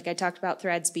thread, like I talked about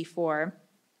threads before,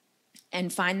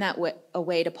 and find that a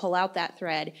way to pull out that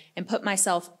thread and put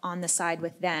myself on the side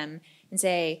with them and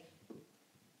say,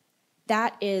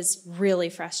 that is really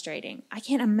frustrating. I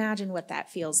can't imagine what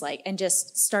that feels like, and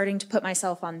just starting to put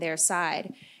myself on their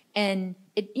side. And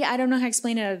I don't know how to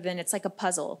explain it other than it's like a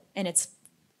puzzle, and it's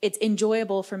it's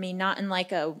enjoyable for me, not in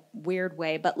like a weird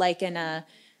way, but like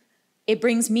it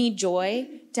brings me joy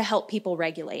to help people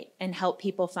regulate and help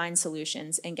people find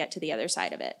solutions and get to the other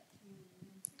side of it.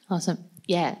 Awesome.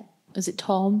 Yeah. Was it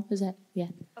Tom? Was that? Yeah.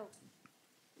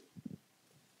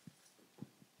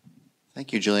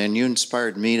 Thank you, Jillian. You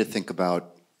inspired me to think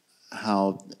about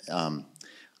how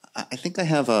I think I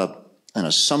have an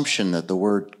assumption that the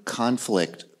word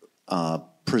conflict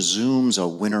presumes a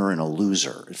winner and a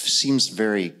loser. It seems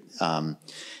very, and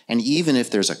even if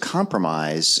there's a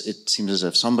compromise, it seems as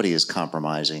if somebody is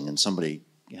compromising and somebody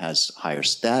has higher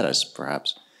status,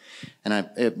 perhaps. And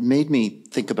it made me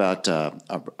think about a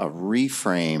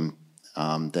reframe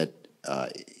that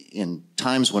in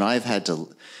times when I've had to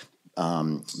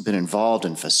been involved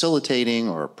in facilitating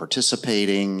or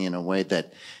participating in a way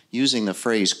that using the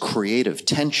phrase creative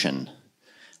tension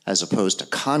as opposed to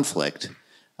conflict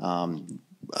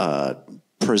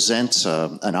presents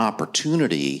an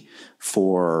opportunity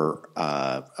for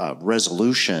a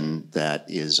resolution that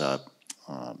is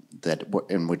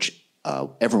in which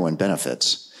everyone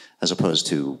benefits, as opposed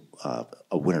to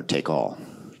a winner take all.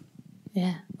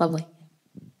 Yeah, lovely.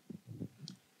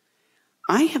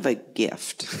 I have a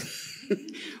gift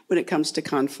when it comes to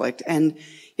conflict, and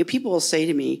people will say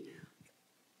to me,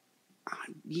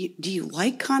 do you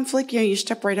like conflict? You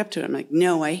step right up to it. I'm like,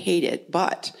 no, I hate it,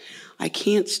 but I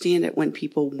can't stand it when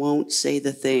people won't say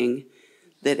the thing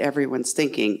that everyone's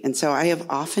thinking. And so I have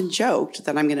often joked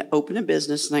that I'm going to open a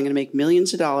business and I'm going to make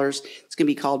millions of dollars. It's going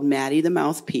to be called Maddie the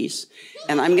Mouthpiece.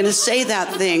 And I'm going to say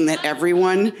that thing that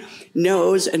everyone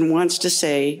knows and wants to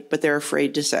say, but they're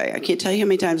afraid to say. I can't tell you how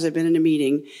many times I've been in a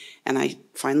meeting and I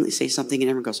finally say something and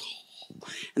everyone goes, oh.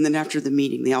 And then after the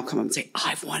meeting, they all come up and say,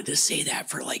 I've wanted to say that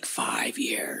for like 5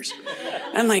 years.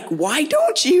 And I'm like, why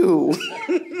don't you?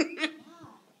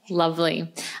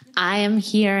 Lovely. I am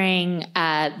hearing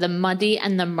the muddy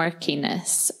and the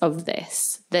murkiness of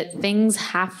this, that things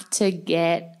have to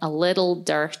get a little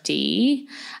dirty,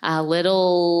 a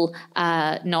little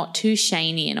not too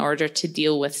shiny in order to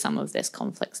deal with some of this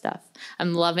conflict stuff.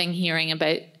 I'm loving hearing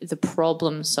about the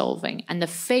problem solving and the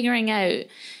figuring out.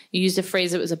 You used a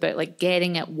phrase that was about like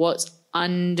getting at what's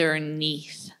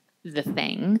underneath the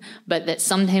thing, but that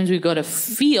sometimes we've got to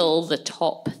feel the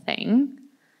top thing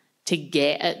to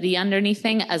get at the underneath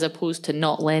thing, as opposed to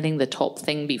not letting the top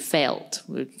thing be felt.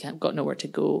 We've got nowhere to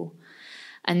go.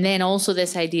 And then also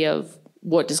this idea of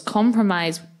what does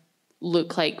compromise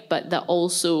look like, but that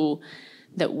also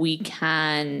that we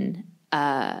can,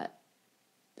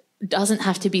 doesn't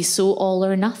have to be so all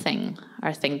or nothing,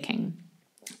 our thinking.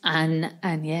 And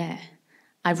yeah,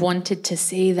 I've wanted to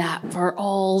say that for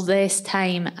all this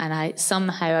time, and I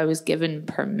was given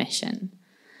permission.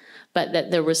 But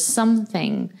that there was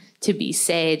something to be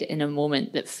said in a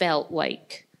moment that felt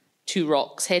like two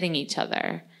rocks hitting each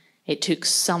other. It took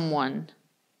someone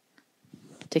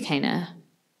to kind of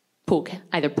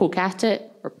either poke at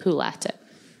it or pull at it.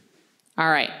 All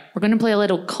right, we're going to play a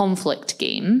little conflict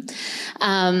game.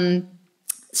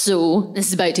 So this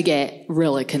is about to get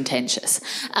really contentious.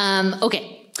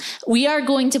 Okay, we are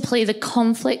going to play the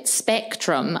conflict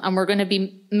spectrum, and we're going to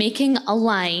be making a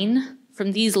line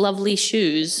from these lovely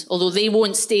shoes, although they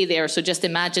won't stay there, so just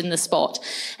imagine the spot,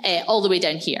 all the way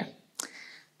down here.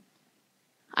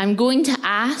 I'm going to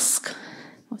ask,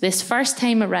 this first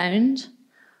time around,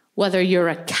 whether you're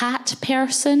a cat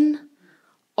person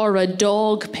or a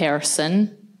dog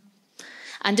person,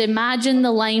 and imagine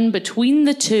the line between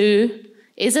the two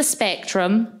is a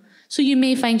spectrum, so you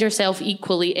may find yourself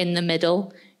equally in the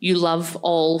middle. You love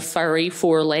all furry,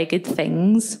 four-legged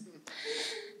things.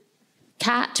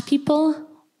 Cat people,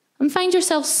 and find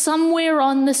yourself somewhere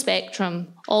on the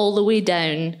spectrum, all the way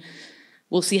down.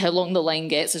 We'll see how long the line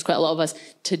gets, there's quite a lot of us,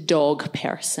 to dog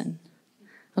person.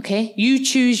 Okay? You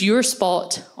choose your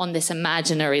spot on this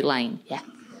imaginary line. Yeah.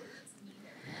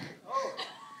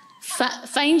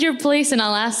 Find your place and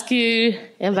I'll ask you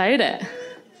about it.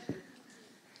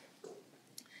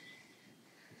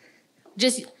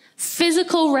 Just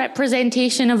physical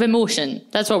representation of emotion.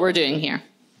 That's what we're doing here.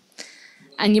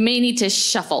 And you may need to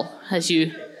shuffle as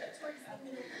you...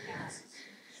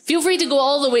 Feel free to go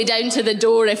all the way down to the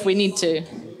door if we need to.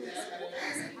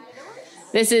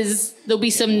 There'll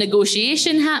be some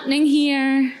negotiation happening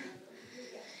here.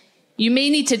 You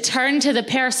may need to turn to the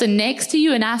person next to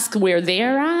you and ask where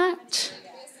they're at.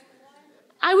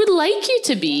 I would like you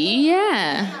to be,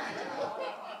 yeah.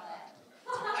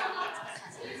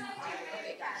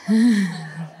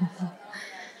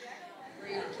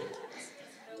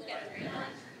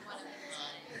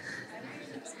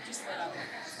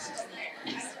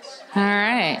 All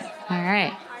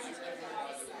right.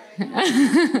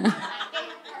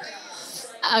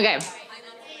 Okay.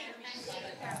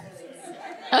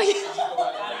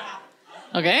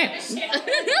 Okay.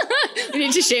 We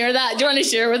need to share that. Do you want to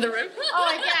share with the room? Oh,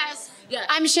 I guess. Yeah.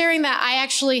 I'm sharing that I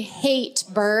actually hate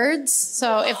birds.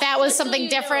 So if that was something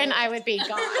different, I would be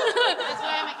gone.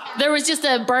 There was just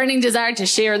a burning desire to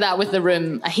share that with the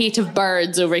room. A hate of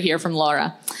birds over here from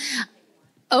Laura.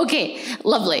 Okay,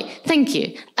 lovely. Thank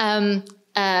you. A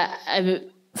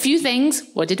few things.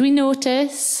 What did we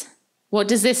notice? What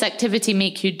does this activity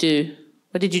make you do?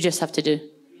 What did you just have to do?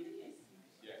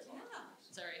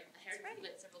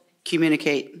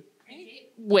 Communicate.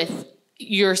 With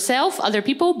yourself, other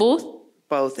people, both?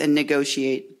 Both, and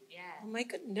negotiate. Oh my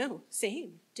goodness, no,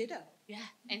 same, ditto. Yeah,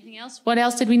 anything else? What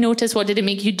else did we notice? What did it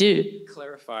make you do?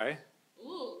 Clarify.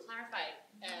 Ooh, clarify.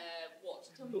 What?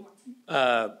 Tell me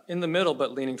more. In the middle,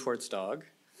 but leaning towards dog.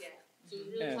 Yeah, so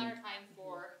really clarifying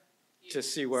for you. To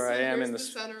see where I am in the the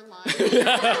center line.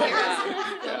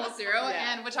 Level 0,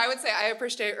 and which I would say I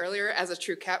appreciate earlier as a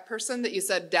true cat person that you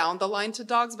said down the line to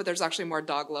dogs, but there's actually more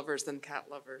dog lovers than cat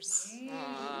lovers.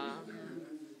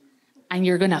 And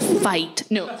you're gonna fight.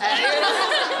 No.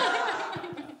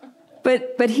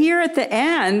 But here at the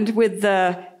end with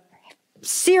the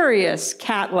serious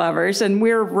cat lovers, and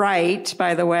we're right,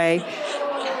 by the way,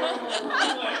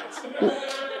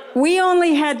 we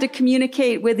only had to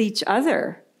communicate with each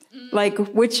other. Like,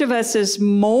 which of us is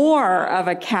more of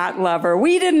a cat lover?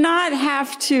 We did not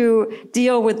have to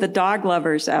deal with the dog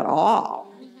lovers at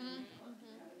all.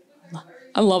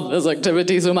 I love this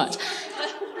activity so much.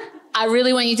 I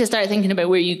really want you to start thinking about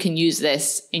where you can use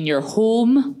this in your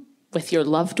home, with your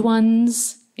loved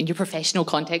ones, in your professional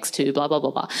context too, blah, blah,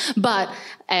 blah, blah. But,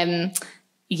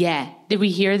 yeah, did we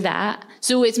hear that?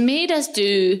 So it's made us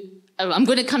do, I'm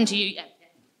going to come to you.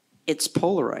 It's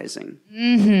polarizing.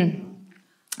 Mm-hmm.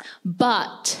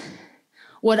 But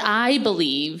what I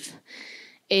believe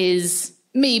is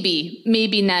maybe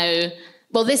now,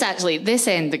 well, this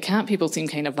end, the cat people seem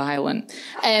kind of violent.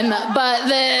 But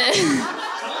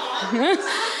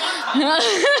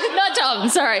not Tom,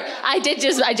 sorry. I did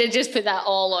just put that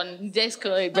all on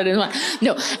Discord, but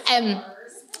no.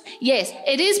 Yes,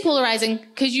 it is polarizing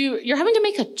because you're having to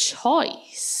make a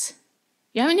choice.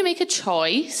 You're having to make a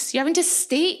choice. You're having to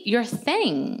state your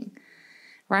thing.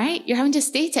 Right? You're having to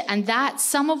state it. And that's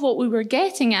some of what we were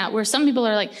getting at, where some people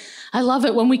are like, I love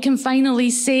it when we can finally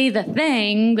say the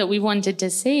thing that we wanted to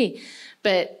say.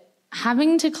 But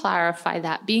having to clarify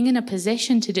that, being in a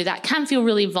position to do that can feel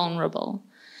really vulnerable.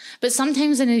 But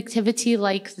sometimes an activity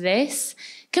like this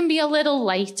can be a little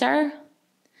lighter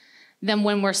than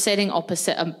when we're sitting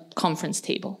opposite a conference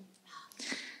table.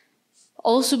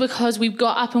 Also because we've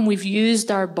got up and we've used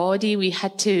our body, we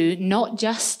had to not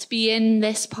just be in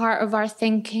this part of our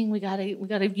thinking, we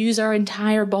gotta use our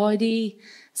entire body.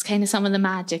 It's kind of some of the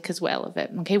magic as well of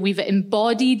it, okay? We've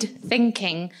embodied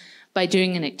thinking by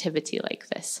doing an activity like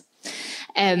this.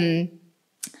 And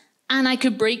I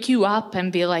could break you up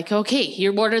and be like, okay,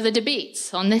 what are the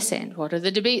debates on this end? What are the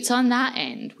debates on that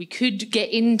end? We could get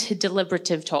into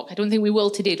deliberative talk. I don't think we will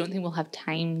today. I don't think we'll have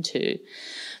time to.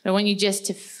 But I want you just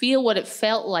to feel what it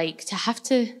felt like to have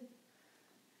to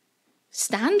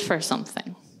stand for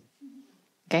something.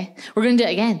 Okay? We're going to do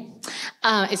it again.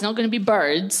 It's not going to be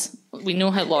birds. We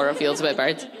know how Laura feels about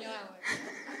birds.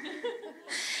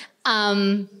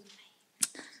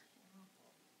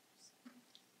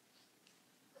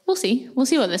 We'll see. We'll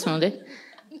see what this one will do.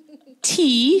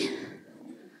 Tea,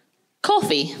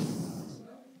 coffee.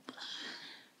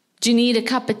 Do you need a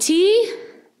cup of tea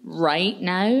right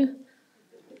now?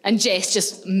 And Jess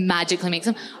just magically makes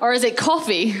them. Or is it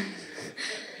coffee?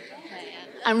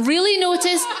 And really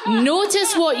notice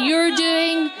what you're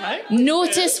doing.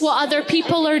 Notice what other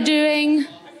people are doing.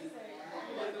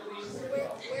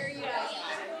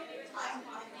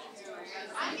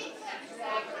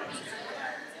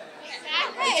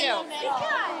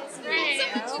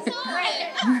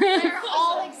 They're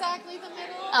all exactly the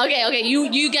middle. Okay.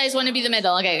 You guys want to be the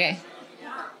middle. Okay.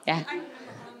 Yeah.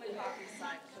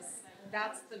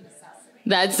 That's the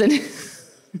necessity.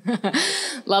 That's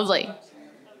lovely.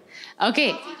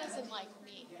 Okay.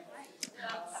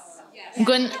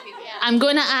 I'm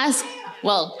going to ask.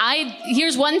 Well,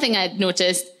 here's one thing I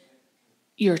noticed.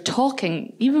 You're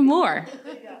talking even more.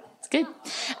 It's good.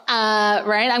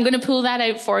 Right, I'm going to pull that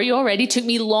out for you already. Took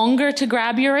me longer to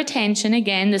grab your attention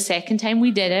again the second time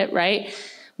we did it, right?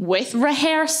 With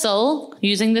rehearsal,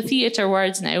 using the theatre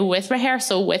words now, with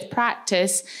rehearsal, with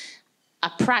practice,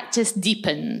 a practice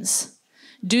deepens.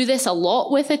 Do this a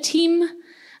lot with a team,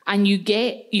 and you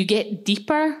get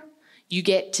deeper. You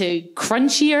get to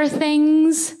crunchier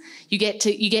things. You get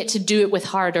to do it with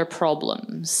harder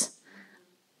problems.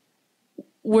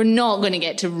 we're not going to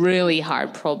get to really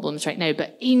hard problems right now,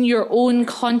 but in your own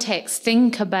context,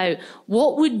 think about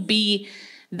what would be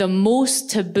the most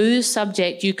taboo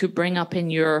subject you could bring up in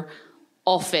your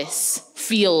office,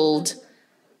 field,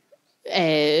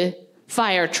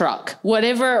 fire truck,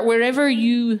 whatever, wherever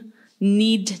you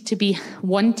need to be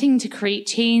wanting to create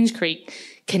change, create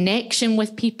connection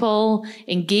with people,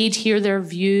 engage, hear their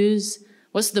views.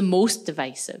 What's the most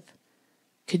divisive?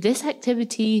 Could this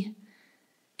activity,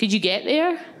 could you get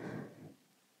there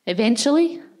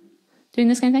eventually? Doing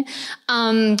this kind of thing?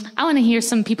 I want to hear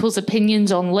some people's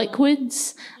opinions on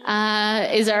liquids.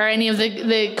 Is there any of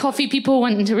the coffee people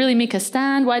wanting to really make a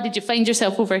stand? Why did you find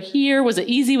yourself over here? Was it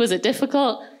easy? Was it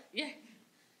difficult? Yeah.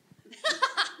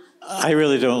 I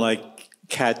really don't like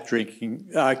cat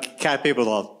people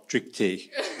that drink tea.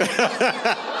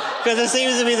 Because it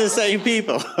seems to be the same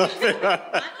people.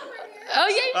 Oh,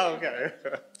 yeah. Oh, okay.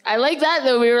 I like that,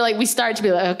 though. We started to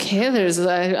be like,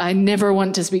 okay, I never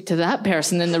want to speak to that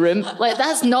person in the room. Like,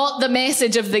 that's not the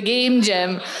message of the game,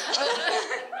 Jim.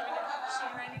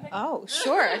 Oh,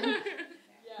 sure.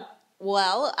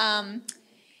 Well,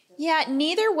 yeah,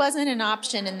 neither wasn't an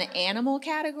option in the animal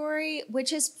category,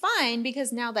 which is fine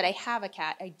because now that I have a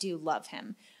cat, I do love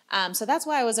him. So that's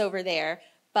why I was over there.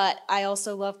 But I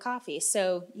also love coffee.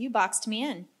 So you boxed me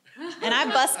in. And I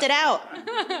busted out.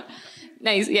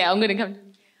 Nice. Yeah, I'm going to come.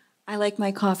 I like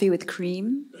my coffee with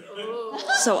cream.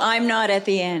 So I'm not at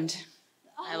the end.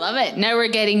 I love it. Now we're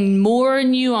getting more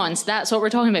nuance. That's what we're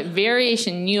talking about.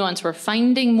 Variation, nuance. We're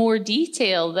finding more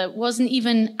detail that wasn't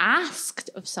even asked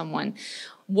of someone.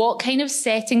 What kind of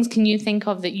settings can you think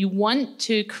of that you want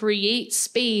to create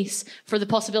space for the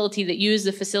possibility that you as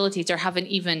the facilitator haven't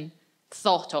even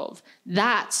thought of?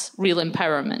 That's real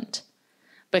empowerment.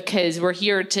 Because we're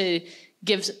here to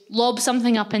lob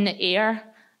something up in the air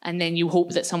and then you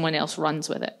hope that someone else runs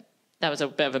with it. That was a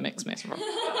bit of a mixed metaphor.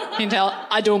 You can tell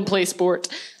I don't play sport.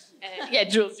 Yeah,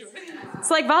 Jules. It's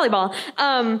like volleyball.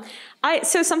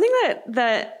 So something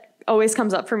that always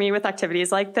comes up for me with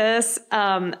activities like this,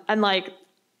 and like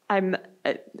I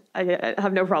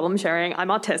have no problem sharing. I'm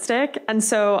autistic, and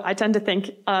so I tend to think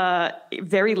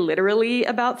very literally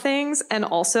about things, and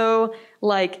also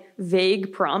like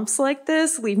vague prompts like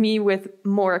this leave me with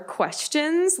more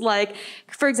questions. Like,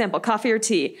 for example, coffee or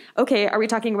tea. Okay, are we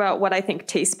talking about what I think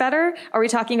tastes better? Are we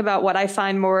talking about what I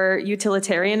find more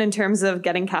utilitarian in terms of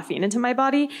getting caffeine into my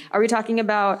body? Are we talking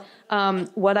about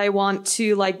what I want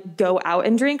to like go out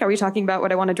and drink? Are we talking about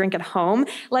what I want to drink at home?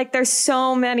 Like, there's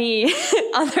so many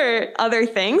other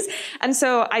things. And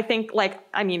so I think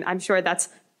I'm sure that's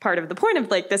part of the point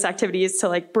of like this activity is to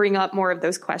like bring up more of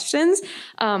those questions.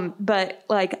 But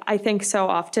like, I think so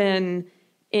often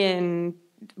when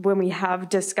we have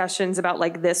discussions about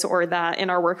like this or that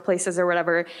in our workplaces or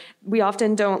whatever, we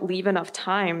often don't leave enough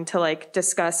time to like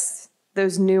discuss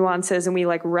those nuances, and we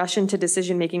like rush into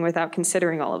decision making without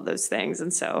considering all of those things.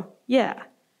 And so, yeah.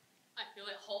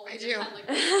 I do.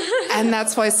 And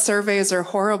that's why surveys are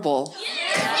horrible.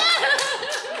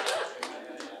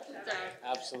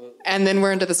 Absolutely. And then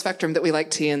we're into the spectrum that we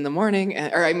like tea in the morning,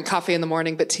 coffee in the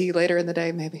morning, but tea later in the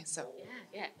day, maybe. So.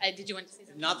 Yeah. Did you want to say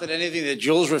something? Not that anything that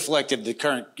Jules reflected the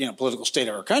current, political state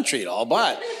of our country at all,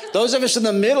 but those of us in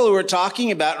the middle who are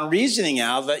talking about and reasoning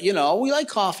out that, we like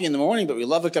coffee in the morning, but we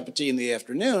love a cup of tea in the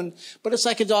afternoon, but it's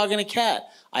like a dog and a cat.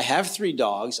 I have 3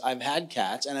 dogs, I've had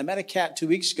cats, and I met a cat 2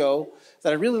 weeks ago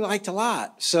that I really liked a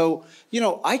lot. So,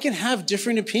 I can have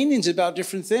different opinions about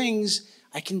different things.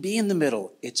 I can be in the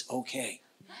middle. It's okay.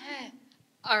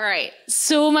 All right.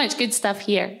 So much good stuff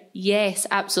here. Yes,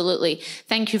 absolutely.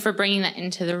 Thank you for bringing that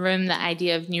into the room, the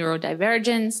idea of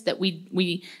neurodivergence, that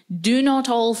we do not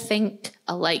all think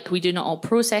alike. We do not all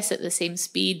process at the same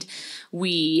speed.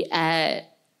 And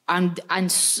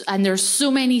there's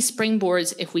so many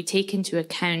springboards if we take into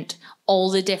account all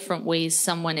the different ways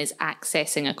someone is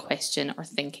accessing a question or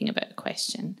thinking about a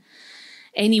question.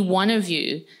 Any one of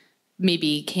you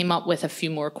maybe came up with a few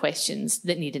more questions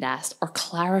that needed asked or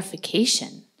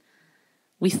clarification.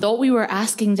 We thought we were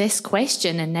asking this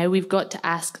question and now we've got to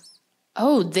ask,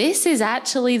 oh, this is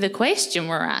actually the question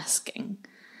we're asking.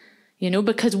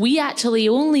 Because we actually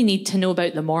only need to know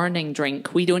about the morning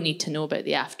drink. We don't need to know about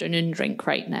the afternoon drink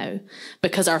right now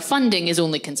because our funding is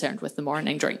only concerned with the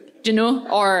morning drink,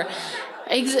 or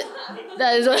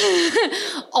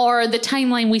or the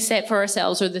timeline we set for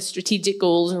ourselves or the strategic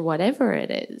goals or whatever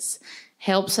it is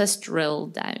helps us drill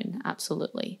down.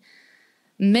 Absolutely.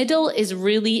 Middle is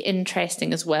really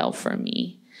interesting as well for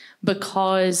me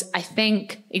because I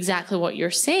think exactly what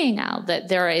you're saying, Al, that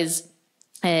there is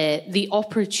the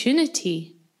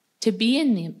opportunity to be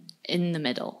in the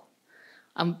middle.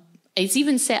 It's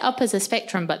even set up as a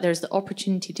spectrum, but there's the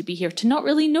opportunity to be here, to not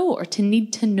really know or to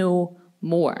need to know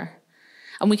more.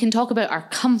 And we can talk about our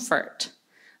comfort.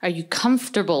 Are you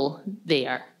comfortable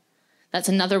there? That's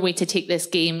another way to take this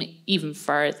game even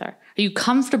further. Are you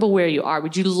comfortable where you are?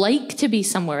 Would you like to be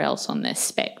somewhere else on this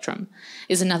spectrum?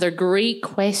 Is another great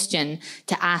question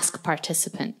to ask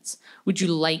participants. Would you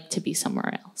like to be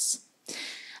somewhere else?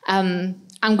 I'm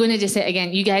going to just say it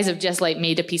again, you guys have just like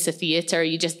made a piece of theatre.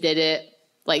 You just did it.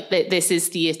 Like, this is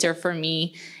theatre for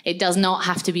me. It does not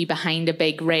have to be behind a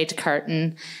big red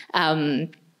curtain.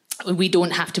 We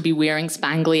don't have to be wearing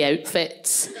spangly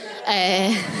outfits.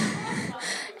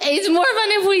 It's more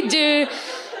fun if we do,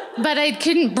 but I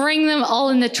couldn't bring them all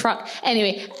in the truck.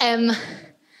 Anyway,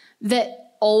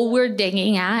 that all we're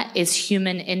digging at is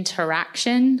human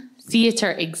interaction.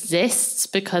 Theatre exists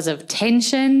because of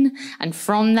tension, and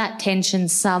from that tension,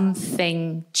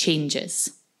 something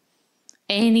changes.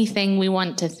 Anything we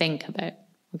want to think about,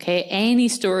 okay? Any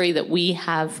story that we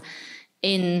have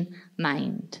in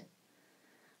mind.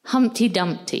 Humpty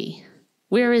Dumpty.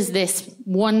 Where is this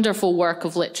wonderful work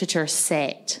of literature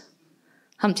set?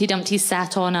 Humpty Dumpty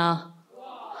sat on a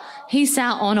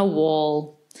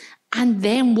wall. And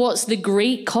then what's the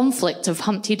great conflict of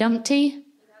Humpty Dumpty?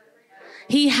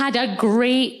 He had a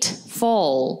great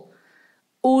fall.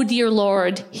 Oh dear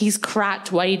Lord, he's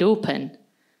cracked wide open.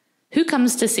 Who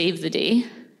comes to save the day?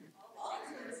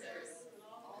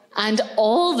 And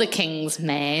all the king's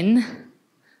men.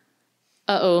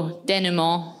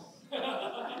 Denouement.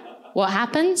 What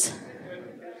happens?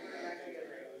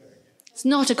 It's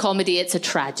not a comedy, it's a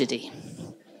tragedy.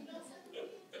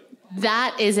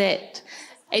 That is it.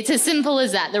 It's as simple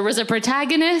as that. There was a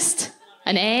protagonist,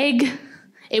 an egg.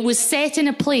 It was set in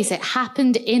a place. It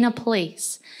happened in a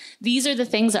place. These are the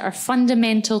things that are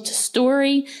fundamental to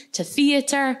story, to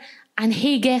theatre, and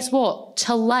hey, guess what?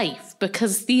 To life,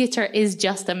 because theatre is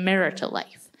just a mirror to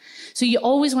life. So you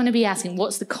always want to be asking,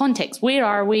 what's the context? Where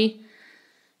are we?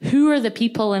 Who are the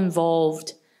people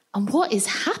involved? And what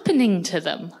is happening to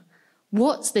them?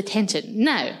 What's the tension?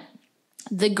 Now,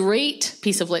 the great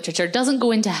piece of literature doesn't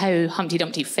go into how Humpty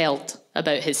Dumpty felt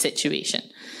about his situation.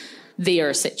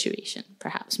 Their situation,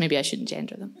 perhaps. Maybe I shouldn't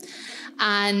gender them.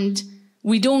 And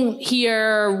we don't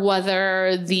hear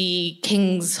whether the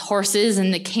king's horses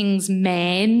and the king's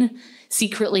men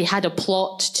secretly had a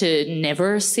plot to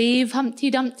never save Humpty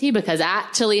Dumpty, because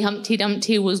actually Humpty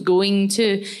Dumpty was going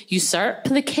to usurp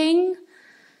the king.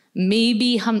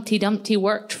 Maybe Humpty Dumpty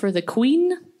worked for the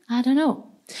queen. I don't know.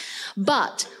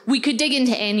 But we could dig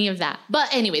into any of that.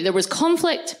 But anyway, there was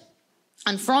conflict,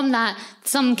 and from that,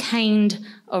 some kind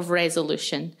of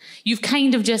resolution. You've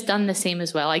kind of just done the same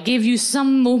as well. I gave you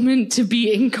some moment to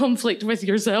be in conflict with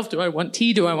yourself. Do I want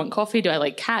tea? Do I want coffee? Do I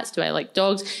like cats? Do I like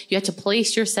dogs? You had to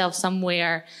place yourself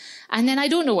somewhere. And then I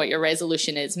don't know what your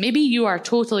resolution is. Maybe you are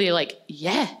totally like,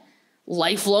 yeah,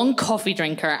 lifelong coffee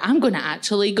drinker. I'm going to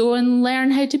actually go and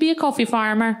learn how to be a coffee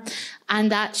farmer.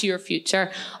 And that's your future.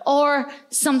 Or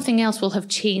something else will have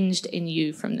changed in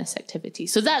you from this activity.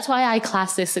 So that's why I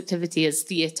class this activity as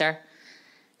theatre,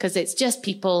 because it's just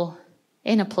people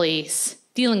in a place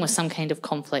dealing with some kind of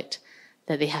conflict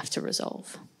that they have to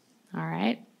resolve. All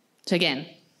right? So again,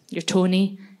 your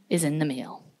Tony is in the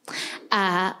mail.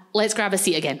 Let's grab a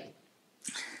seat again.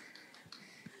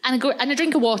 And a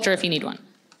drink of water if you need one.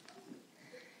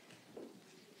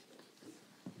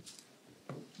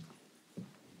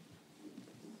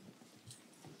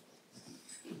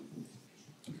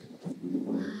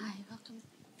 Hi, welcome.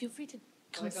 Feel free to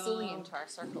come fully into our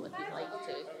circle if you'd like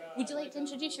to. Would you like to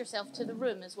introduce yourself to the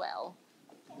room as well?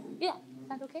 Yeah, is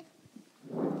that okay?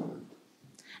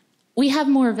 We have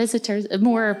more visitors,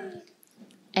 more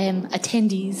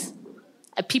attendees.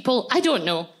 People, I don't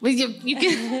know.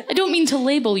 I don't mean to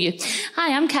label you.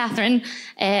 Hi, I'm Catherine.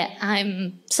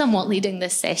 I'm somewhat leading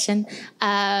this session.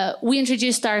 We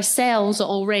introduced ourselves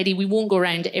already. We won't go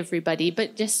around to everybody,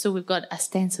 but just so we've got a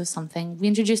sense of something. We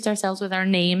introduced ourselves with our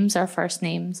names, our first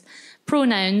names,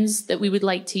 pronouns that we would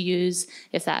like to use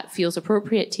if that feels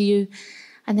appropriate to you.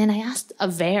 And then I asked a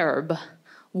verb.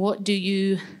 What do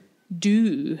you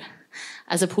do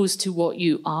as opposed to what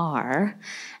you are?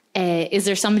 Is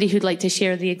there somebody who'd like to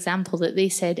share the example that they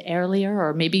said earlier?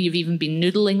 Or maybe you've even been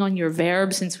noodling on your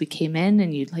verb since we came in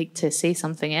and you'd like to say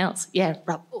something else. Yeah,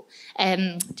 Rob. Oh,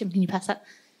 Jim, can you pass that?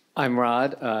 I'm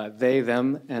Rod, they,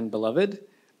 them, and beloved.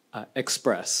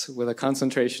 Express, with a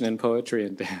concentration in poetry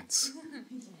and dance.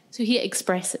 So he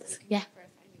expresses, yeah.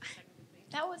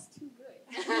 That was too good.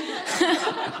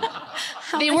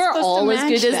 They were all as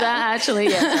good as that, actually.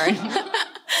 Yeah, sorry.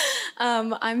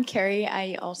 I'm Carrie.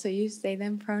 I also use they,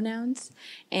 them pronouns.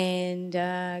 And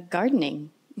gardening.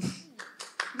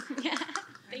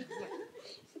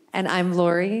 And I'm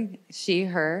Lori, she,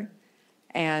 her,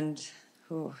 and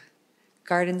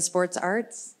garden sports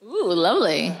arts. Ooh,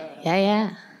 lovely. Yeah,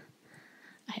 yeah.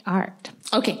 Art.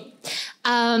 Okay.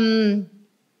 How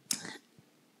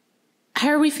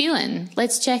are we feeling?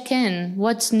 Let's check in.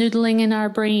 What's noodling in our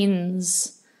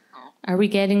brains? Are we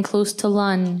getting close to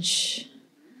lunch?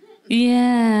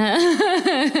 Yeah.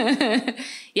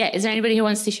 Yeah. Is there anybody who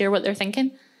wants to share what they're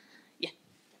thinking?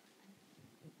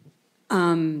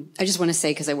 I just want to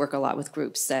say, because I work a lot with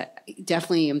groups, that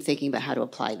definitely am thinking about how to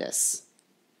apply this.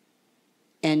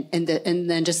 And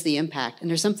then just the impact. And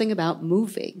there's something about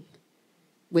moving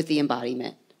with the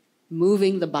embodiment,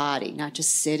 moving the body, not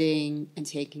just sitting and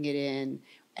taking it in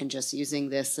and just using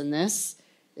this and this.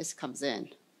 This comes in.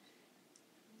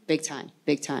 Big time,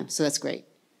 big time. So that's great.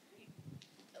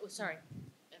 Oh, sorry.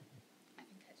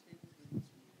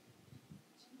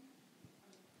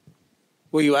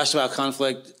 Well, you asked about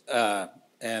conflict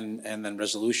and then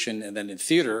resolution, and then in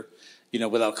theater,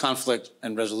 without conflict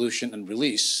and resolution and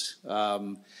release.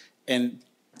 And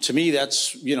to me,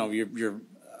 that's you're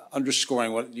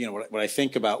underscoring what I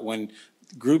think about when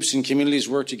groups and communities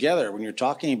work together. When you're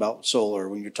talking about solar,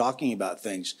 when you're talking about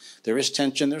things, there is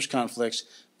tension, there's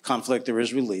conflict, there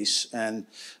is release. And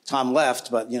Tom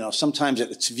left, but sometimes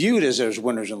it's viewed as there's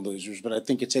winners and losers, but I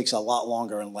think it takes a lot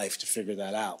longer in life to figure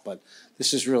that out. But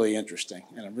this is really interesting,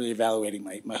 and I'm really evaluating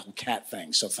my whole cat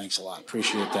thing, so thanks a lot.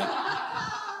 Appreciate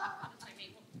that.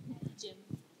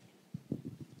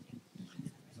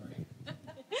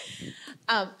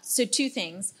 So two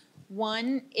things.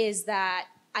 One is that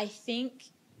I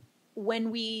think when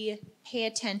we pay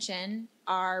attention,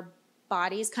 our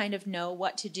bodies kind of know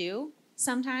what to do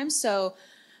sometimes. So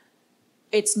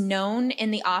it's known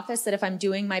in the office that if I'm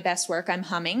doing my best work, I'm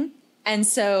humming. And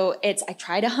so I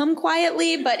try to hum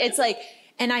quietly, but it's like,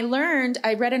 and I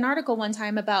read an article one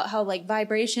time about how like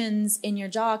vibrations in your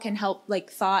jaw can help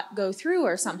like thought go through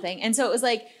or something. And so it was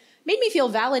like, made me feel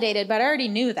validated, but I already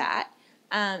knew that.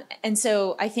 And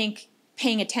so I think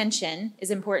paying attention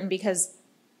is important because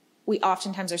we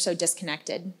oftentimes are so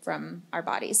disconnected from our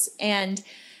bodies. And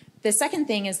the second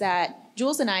thing is that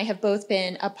Jules and I have both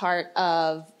been a part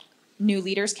of New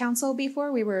Leaders Council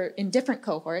before. We were in different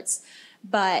cohorts,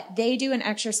 but they do an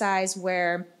exercise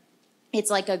where it's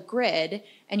like a grid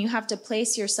and you have to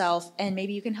place yourself, and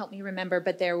maybe you can help me remember,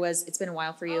 but it's been a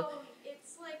while for you. Oh,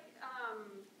 it's like,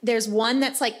 there's one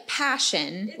that's like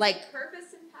passion, it's like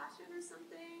purpose and passion or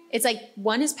something. it's like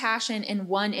one is passion and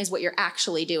one is what you're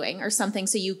actually doing or something.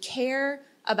 So you care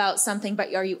about something,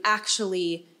 but are you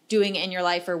actually doing it in your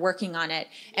life or working on it?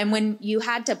 And when you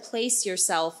had to place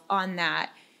yourself on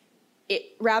that,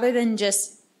 rather than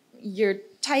just you're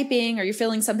typing or you're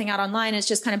filling something out online, it's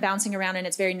just kind of bouncing around and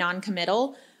it's very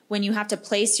non-committal. When you have to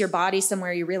place your body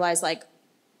somewhere, you realize like,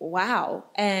 wow,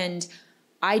 and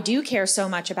I do care so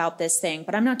much about this thing,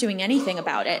 but I'm not doing anything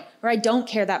about it. Or I don't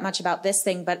care that much about this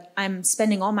thing, but I'm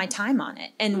spending all my time on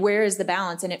it. And where is the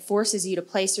balance? And it forces you to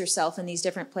place yourself in these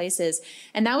different places.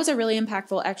 And that was a really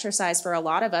impactful exercise for a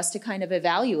lot of us to kind of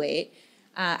evaluate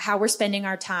how we're spending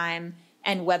our time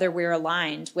and whether we're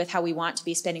aligned with how we want to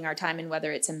be spending our time and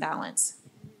whether it's in balance.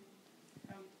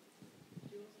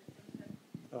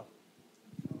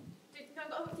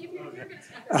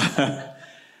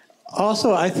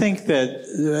 Also, I think that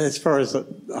as far as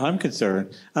I'm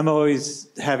concerned, I'm always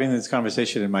having this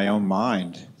conversation in my own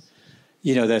mind.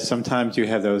 That sometimes you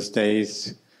have those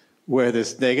days where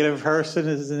this negative person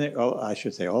is in it. Oh, I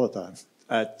should say all the time,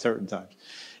 at certain times.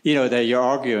 That you're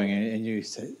arguing and you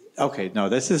say, okay, no,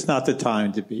 this is not the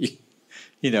time to be,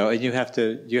 and you have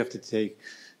to take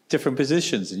different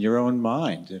positions in your own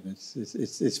mind. And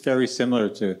it's very similar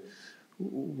to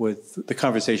with the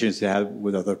conversations you have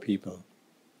with other people.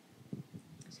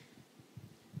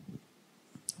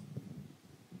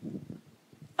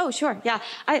 Oh, sure. Yeah.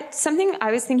 Something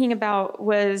I was thinking about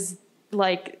was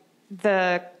like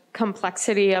the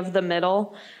complexity of the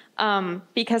middle,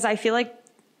 because I feel like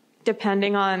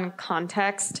depending on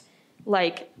context,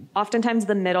 like oftentimes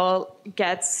the middle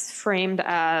gets framed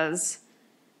as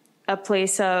a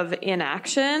place of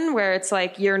inaction where it's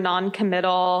like you're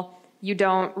non-committal, you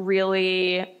don't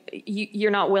really,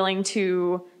 you're not willing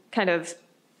to kind of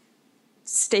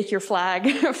stake your flag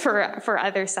for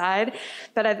either side.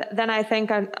 But then I think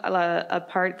a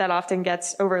part that often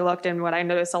gets overlooked and what I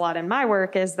notice a lot in my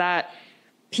work is that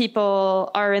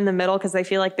people are in the middle because they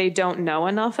feel like they don't know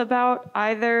enough about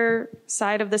either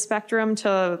side of the spectrum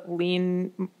to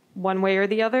lean one way or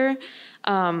the other.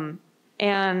 And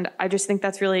I just think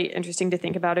that's really interesting to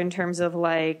think about in terms of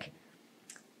like,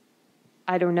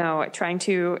 I don't know, trying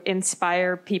to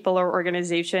inspire people or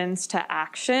organizations to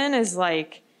action is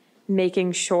like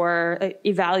making sure,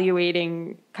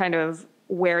 evaluating kind of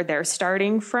where they're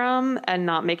starting from and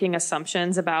not making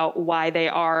assumptions about why they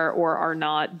are or are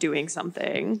not doing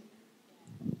something.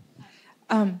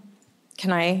 Can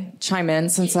I chime in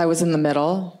since I was in the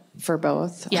middle for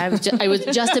both? Yeah, I was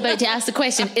just about to ask the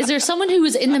question. Is there someone who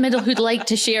was in the middle who'd like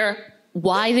to share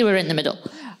why they were in the middle?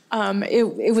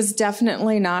 It was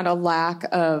definitely not a lack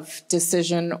of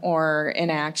decision or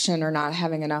inaction or not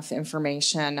having enough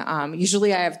information.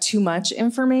 Usually I have too much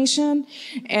information,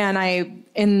 and I'm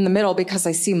in the middle because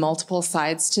I see multiple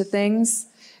sides to things.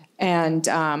 And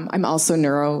I'm also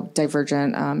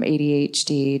neurodivergent,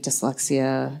 ADHD,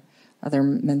 dyslexia, other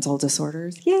mental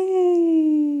disorders.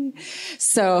 Yay!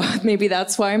 So maybe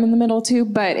that's why I'm in the middle too.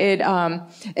 But it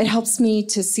helps me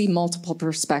to see multiple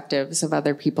perspectives of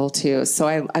other people too. So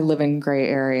I live in gray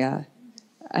area.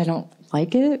 I don't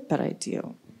like it, but I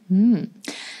do.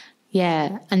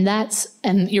 Yeah,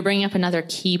 and you're bringing up another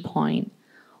key point.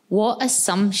 What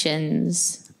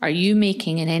assumptions are you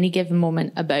making in any given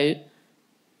moment about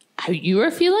how you are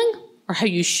feeling or how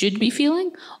you should be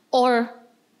feeling or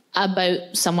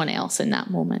about someone else in that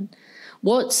moment?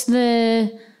 What's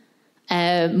the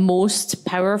most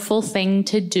powerful thing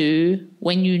to do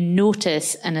when you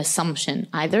notice an assumption,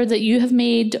 either that you have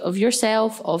made of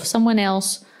yourself, of someone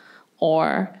else,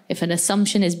 or if an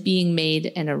assumption is being made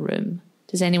in a room?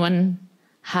 Does anyone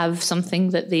have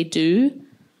something that they do?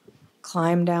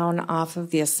 Climb down off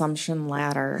of the assumption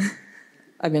ladder.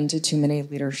 I've been to too many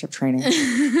leadership trainings.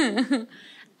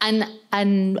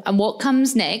 And what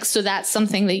comes next? So that's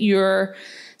something that you're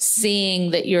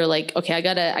saying that you're like, okay, I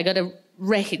gotta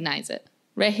recognize it.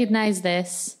 Recognize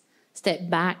this, step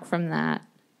back from that.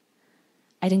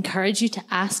 I'd encourage you to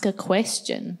ask a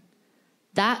question.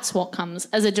 That's what comes.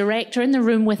 As a director in the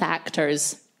room with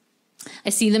actors, I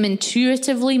see them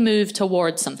intuitively move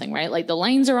towards something, right? Like the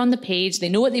lines are on the page, they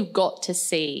know what they've got to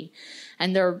say,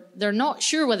 and they're not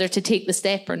sure whether to take the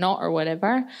step or not or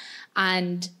whatever,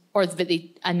 and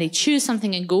they choose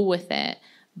something and go with it.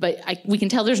 But we can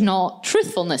tell there's not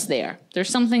truthfulness there. There's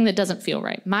something that doesn't feel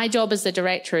right. My job as the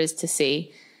director is to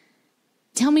say,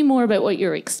 tell me more about what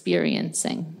you're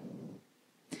experiencing.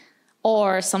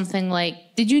 Or something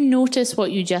like, did you notice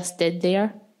what you just did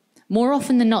there? More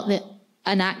often than not,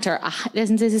 an actor,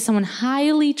 this is someone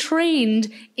highly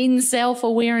trained in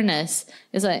self-awareness,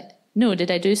 is like, no, did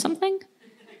I do something?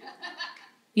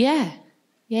 Yeah,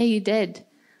 you did.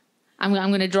 I'm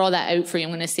going to draw that out for you.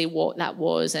 I'm going to say what that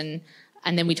was, and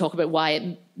then we talk about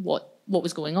what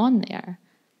was going on there.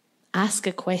 Ask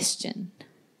a question.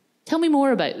 Tell me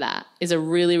more about that is a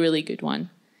really, really good one.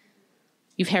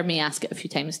 You've heard me ask it a few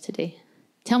times today.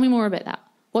 Tell me more about that.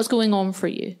 What's going on for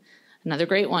you? Another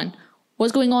great one.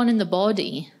 What's going on in the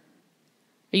body?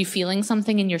 Are you feeling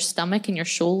something in your stomach, in your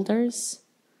shoulders?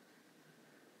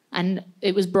 And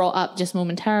it was brought up just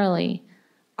momentarily.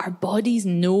 Our bodies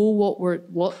know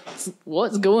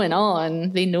what's going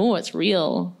on. They know it's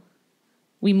real.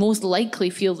 We most likely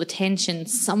feel the tension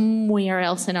somewhere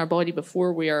else in our body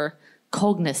before we are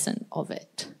cognizant of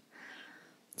it.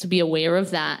 So be aware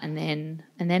of that and then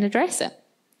address it.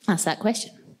 Ask that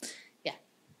question. Yeah.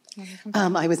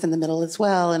 I was in the middle as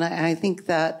well, and I think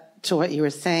that to what you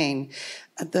were saying,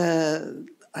 I'm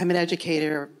an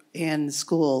educator in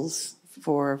schools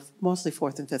for mostly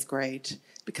 4th and 5th grade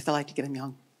because I like to get them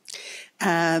young.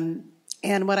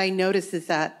 And what I notice is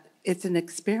that it's an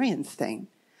experience thing.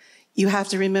 You have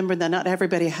to remember that not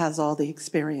everybody has all the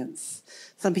experience.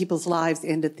 Some people's lives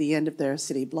end at the end of their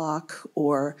city block,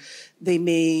 or they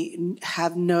may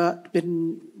have not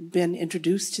been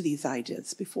introduced to these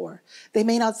ideas before. They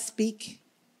may not speak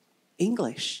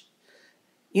English,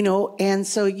 and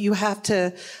so you have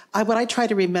to, what I try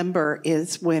to remember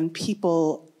is when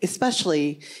people,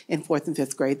 especially in 4th and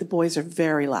 5th grade, the boys are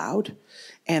very loud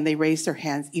and they raise their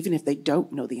hands even if they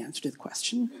don't know the answer to the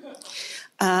question.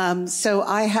 So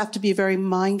I have to be very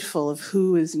mindful of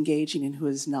who is engaging and who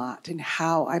is not, and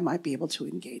how I might be able to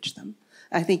engage them.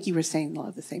 I think you were saying a lot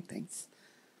of the same things.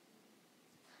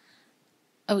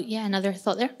 Oh, yeah, another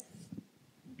thought there?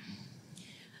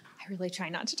 I really try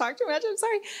not to talk too much. I'm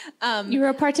sorry. You're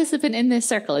a participant in this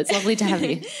circle. It's lovely to have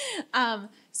you.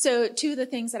 So 2 of the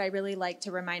things that I really like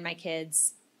to remind my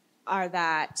kids are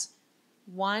that,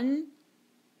 1,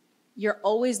 you're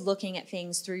always looking at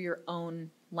things through your own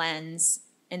lens,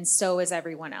 and so is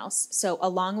everyone else. So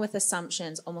along with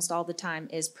assumptions, almost all the time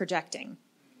is projecting.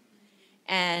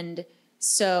 And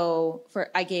so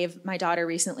I gave my daughter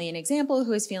recently an example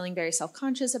who is feeling very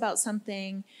self-conscious about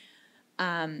something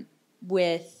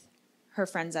with her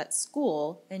friends at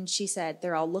school. And she said,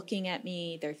 they're all looking at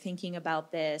me, they're thinking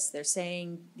about this, they're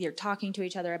talking to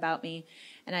each other about me.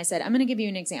 And I said, I'm going to give you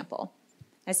an example.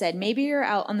 I said, maybe you're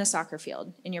out on the soccer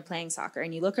field and you're playing soccer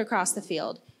and you look across the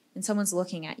field and someone's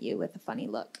looking at you with a funny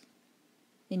look.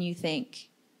 And you think,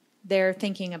 they're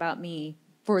thinking about me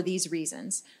for these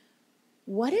reasons.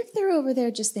 What if they're over there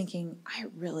just thinking, I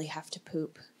really have to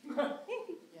poop?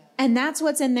 And that's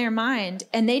what's in their mind.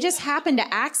 And they just happen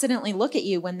to accidentally look at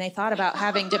you when they thought about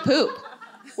having to poop.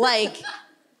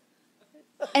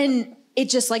 And it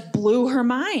just blew her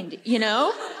mind, you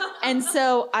know? And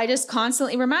so I just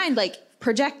constantly remind,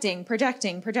 projecting,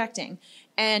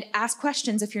 and ask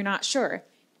questions if you're not sure.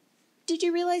 Did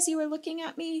you realize you were looking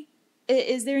at me?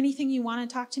 Is there anything you want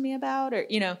to talk to me about? Or,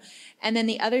 and then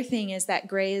the other thing is that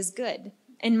gray is good,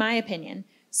 in my opinion.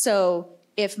 So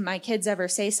if my kids ever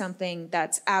say something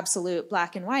that's absolute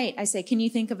black and white, I say, can you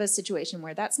think of a situation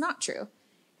where that's not true?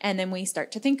 And then we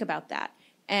start to think about that.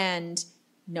 And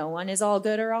no one is all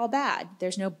good or all bad.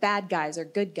 There's no bad guys or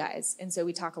good guys. And so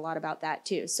we talk a lot about that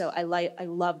too. So I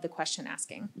love the question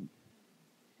asking.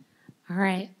 All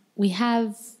right. We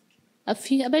have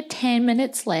about 10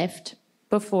 minutes left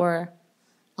before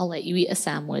I'll let you eat a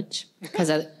sandwich because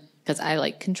I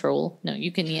like control. No,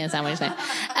 you can eat a sandwich now.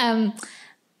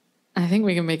 I think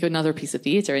we can make another piece of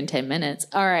theatre in 10 minutes.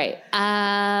 All right.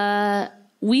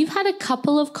 We've had a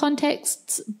couple of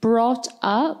contexts brought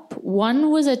up.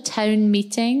 One was a town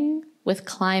meeting with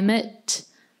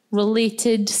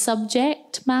climate-related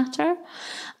subject matter.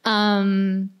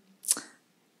 And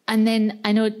then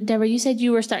I know, Deborah, you said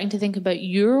you were starting to think about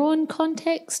your own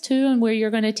context too and where you're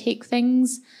going to take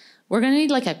things. We're going to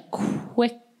need a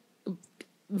quick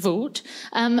vote.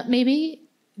 Maybe,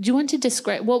 do you want to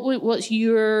describe, what's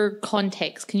your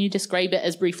context? Can you describe it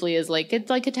as briefly as it's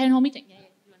like a town hall meeting?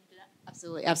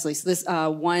 Absolutely. So this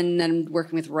one that I'm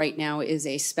working with right now is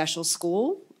a special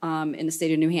school in the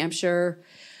state of New Hampshire.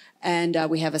 And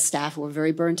we have a staff who are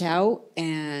very burnt out.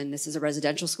 And this is a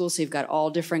residential school, so you've got all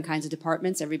different kinds of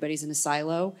departments. Everybody's in a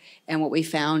silo. And what we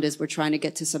found is we're trying to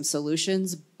get to some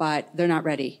solutions, but they're not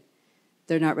ready.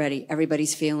 They're not ready.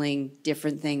 Everybody's feeling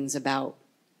different things about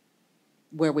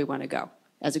where we want to go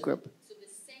as a group. So the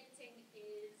setting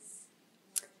is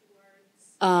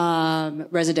more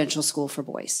towards? Residential school for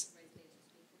boys.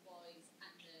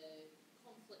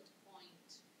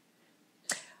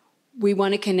 We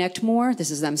want to connect more. This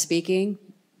is them speaking.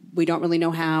 We don't really know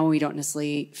how. We don't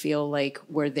necessarily feel like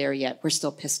we're there yet. We're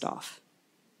still pissed off.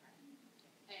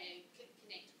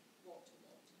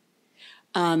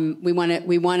 We want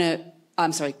to.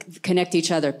 Connect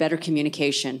each other. Better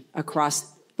communication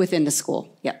within the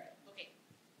school. Yep. Okay.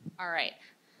 All right.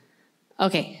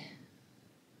 Okay.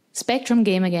 Spectrum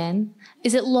game again.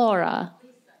 Is it Laura?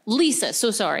 Lisa. So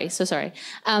sorry.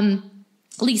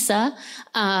 Lisa.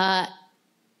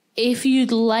 If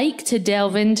you'd like to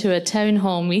delve into a town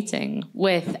hall meeting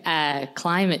with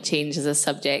climate change as a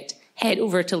subject, head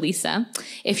over to Lisa.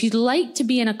 If you'd like to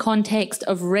be in a context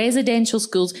of residential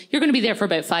schools, you're going to be there for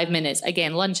about 5 minutes.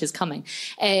 Again, lunch is coming.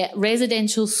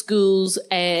 Residential schools,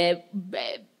 kind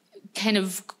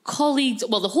of colleagues,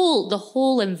 well, the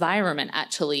whole environment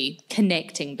actually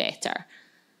connecting better.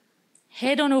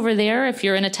 Head on over there. If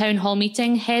you're in a town hall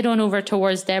meeting, head on over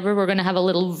towards Deborah. We're going to have a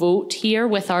little vote here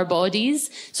with our bodies.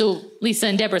 So Lisa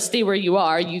and Deborah, stay where you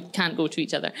are. You can't go to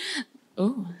each other.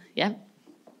 Oh, yeah.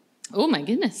 Oh, my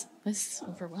goodness. That's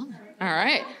overwhelming. All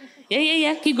right.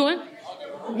 Yeah. Keep going.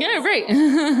 Yeah,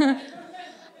 right.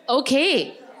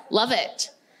 Okay. Love it.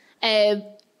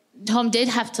 Tom did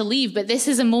have to leave, but this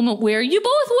is a moment where you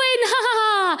both win.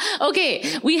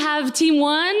 Okay. We have team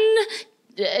one.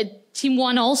 Team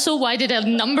one also, why did I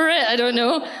number it? I don't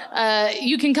know.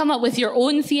 You can come up with your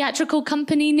own theatrical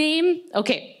company name.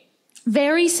 Okay.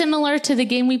 Very similar to the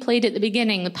game we played at the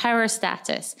beginning, the power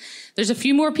status. There's a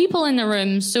few more people in the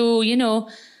room, so,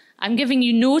 I'm giving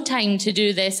you no time to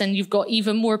do this, and you've got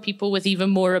even more people with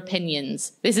even more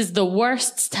opinions. This is the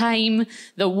worst time,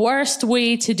 the worst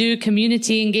way to do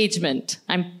community engagement.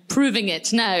 I'm proving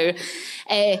it now.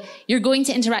 You're going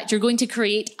to interact. You're going to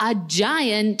create a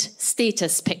giant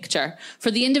status picture. For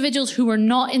the individuals who were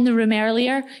not in the room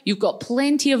earlier, you've got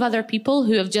plenty of other people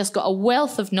who have just got a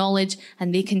wealth of knowledge,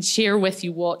 and they can share with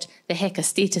you what the heck a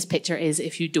status picture is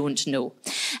if you don't know.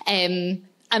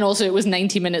 And also, it was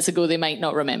 90 minutes ago, they might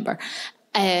not remember.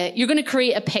 You're going to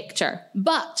create a picture.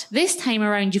 But this time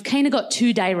around, you've kind of got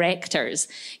two directors.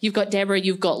 You've got Deborah,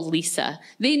 you've got Lisa.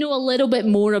 They know a little bit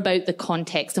more about the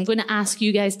context. I'm going to ask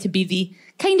you guys to be the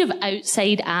kind of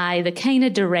outside eye, the kind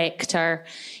of director.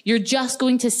 You're just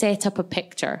going to set up a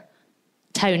picture.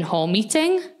 Town hall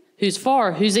meeting. Who's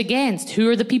for? Who's against? Who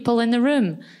are the people in the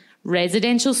room?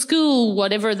 Residential school,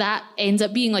 whatever that ends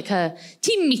up being, like a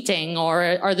team meeting,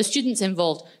 or are the students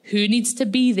involved? Who needs to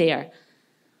be there?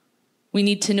 We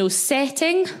need to know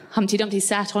setting. Humpty Dumpty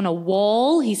sat on a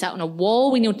wall. He sat on a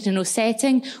wall. We need to know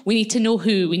setting. We need to know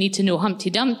who. We need to know Humpty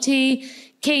Dumpty,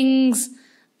 king's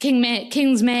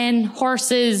men,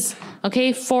 horses,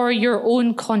 okay, for your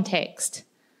own context.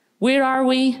 Where are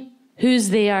we? Who's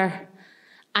there?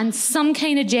 And some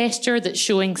kind of gesture that's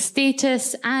showing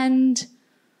status and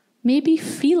maybe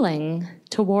feeling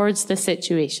towards the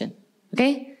situation,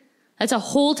 okay? That's a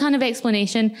whole ton of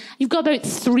explanation. You've got about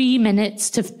 3 minutes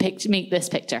to make this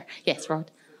picture. Yes, Rod?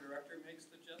 The director makes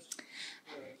the gesture?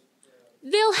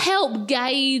 They'll help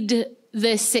guide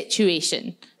the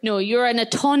situation. No, you're an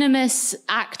autonomous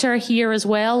actor here as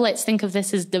well. Let's think of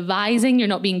this as devising. You're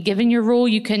not being given your role.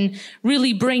 You can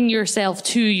really bring yourself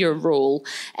to your role.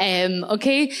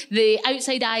 Okay? The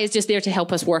outside eye is just there to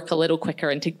help us work a little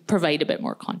quicker and to provide a bit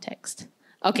more context.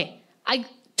 Okay. I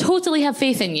totally have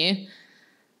faith in you.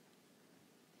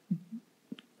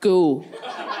 Go.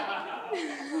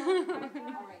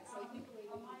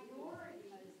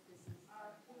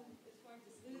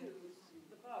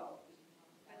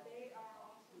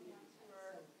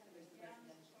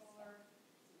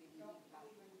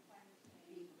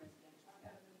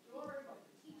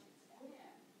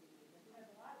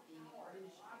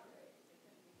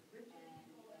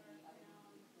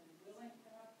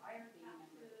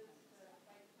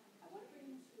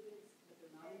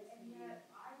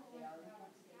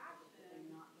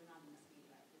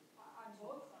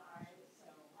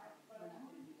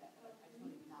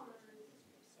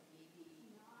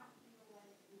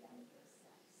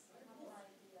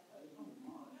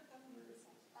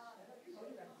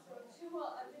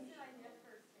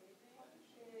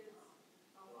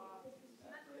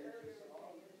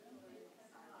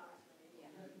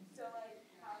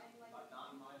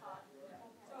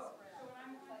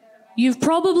 You've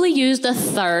probably used a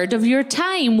third of your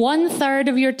time, 1/3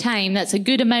 of your time. That's a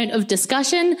good amount of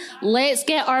discussion. Let's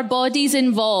get our bodies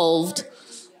involved.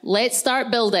 Let's start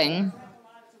building.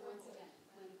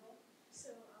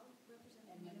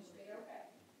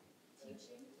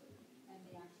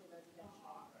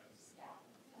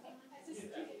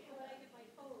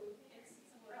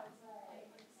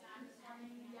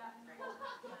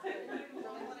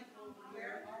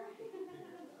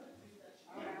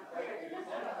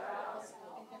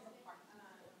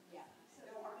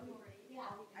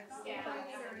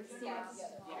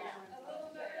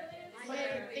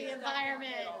 The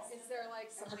environment. Is there like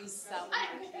somebody selling?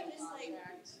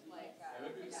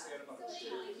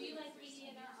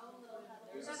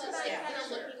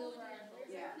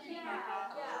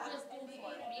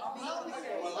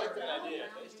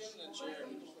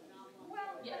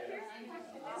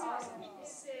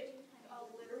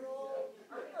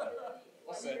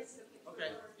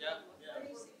 Okay, yeah, yeah.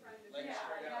 Legs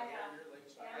straight out here,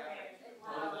 legs straight out.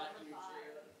 Roll back in your chair.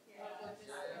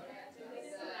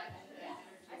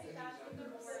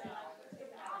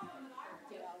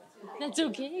 That's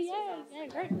okay, yeah,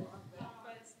 great.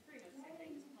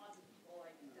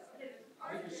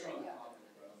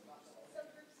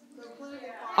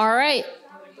 All right,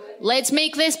 let's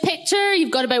make this picture.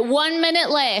 You've got about 1 minute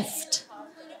left.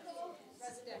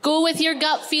 Go with your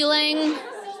gut feeling.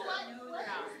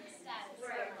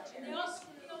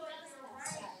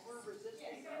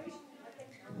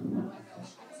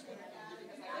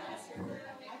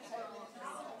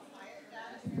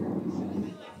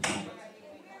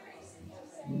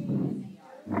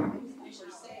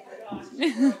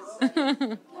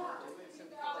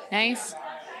 Nice.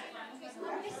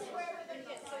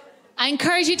 I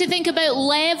encourage you to think about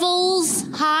levels,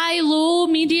 high, low,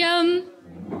 medium.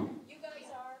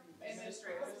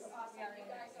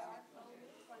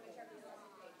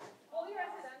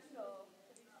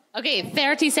 Okay,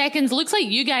 30 seconds. Looks like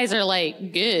you guys are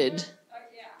like good.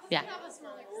 Yeah.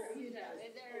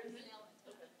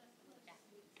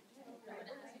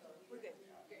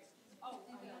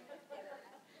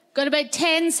 Got about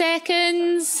 10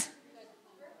 seconds.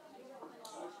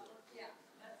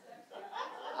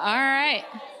 All right.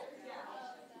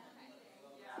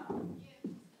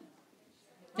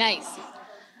 Nice.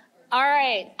 All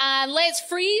right. Let's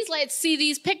freeze. Let's see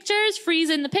these pictures. Freeze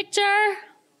in the picture.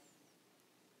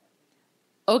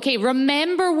 Okay,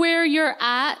 remember where you're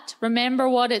at. Remember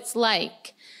what it's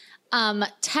like.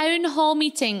 Town hall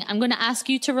meeting. I'm going to ask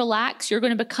you to relax. You're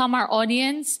going to become our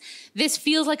audience. This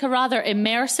feels like a rather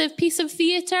immersive piece of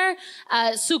theatre.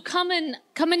 So come and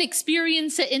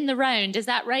experience it in the round. Is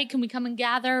that right? Can we come and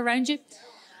gather around you?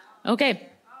 Okay.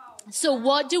 So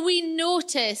what do we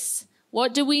notice?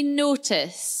 What do we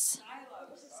notice?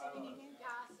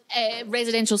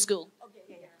 Residential school.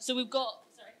 So we've got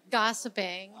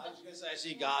gossiping. I was going to say I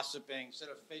see gossiping instead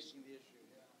of facing the issue.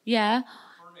 Yeah.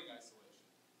 Affirming isolation.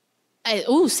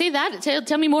 Say that.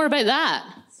 Tell me more about that.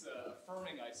 It's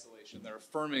affirming isolation. They're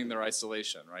affirming their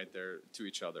isolation, right? They're to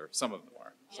each other. Some of them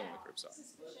are. Some of the groups are.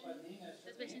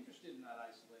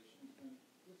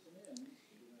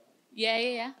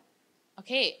 Yeah.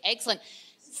 Okay, excellent.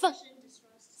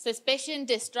 Suspicion,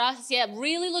 distrust. Yeah,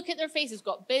 really look at their faces.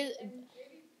 Got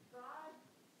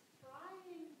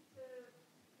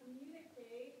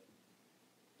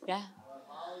yeah.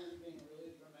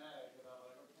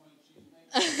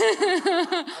 Yeah.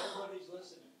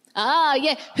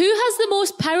 Who has the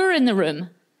most power in the room?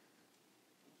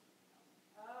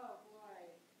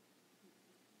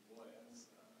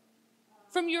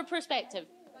 From your perspective.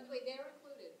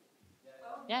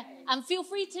 Yeah, and feel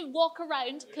free to walk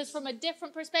around, because from a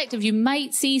different perspective, you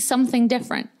might see something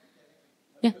different.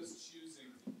 Yeah.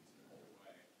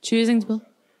 Choosing to pull.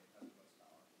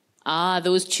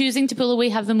 Those choosing to pull away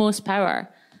have the most power.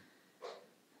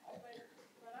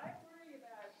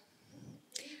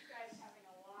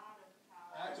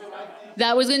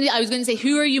 I was going to say,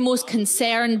 who are you most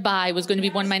concerned by was going to be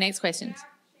one of my next questions.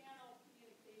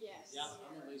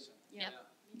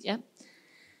 Yeah.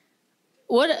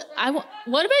 What about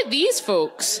these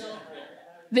folks?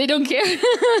 They don't care.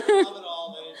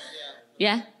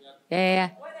 Yeah. They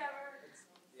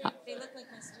look like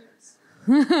my students.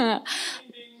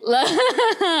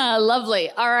 Lovely.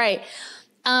 All right.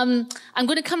 I'm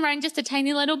going to come around just a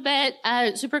tiny little bit,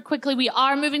 super quickly. We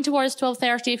are moving towards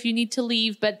 12:30 if you need to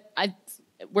leave, but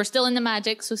we're still in the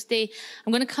magic, so stay.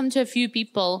 I'm going to come to a few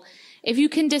people. If you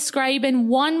can describe in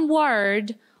one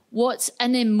word what's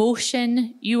an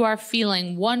emotion you are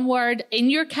feeling. One word in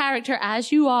your character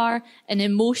as you are, an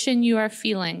emotion you are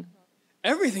feeling.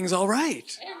 Everything's all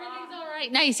right. Everything's all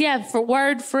right. Nice. Yeah. For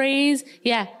word, phrase.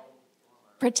 Yeah.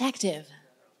 Protective.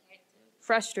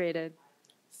 Frustrated.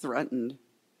 Threatened.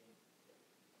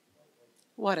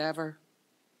 Whatever.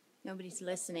 Nobody's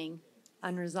listening.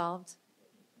 Unresolved.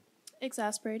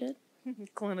 Exasperated.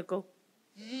 Clinical.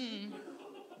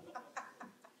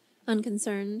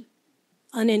 Unconcerned.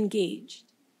 Unengaged.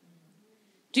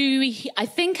 I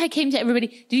think I came to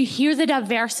everybody. Do you hear the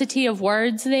diversity of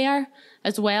words there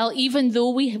as well? Even though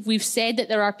we've said that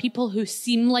there are people who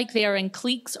seem like they are in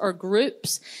cliques or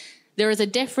groups, there is a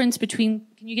difference between,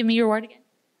 can you give me your word again?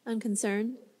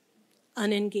 Unconcerned.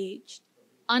 Unengaged.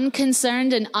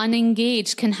 Unconcerned and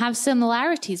unengaged can have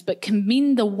similarities, but can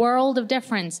mean the world of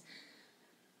difference.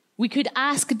 We could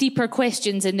ask deeper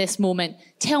questions in this moment.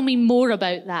 Tell me more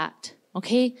about that.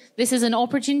 Okay, this is an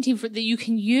opportunity that you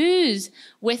can use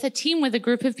with a team, with a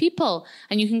group of people,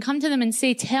 and you can come to them and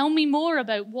say, tell me more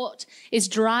about what is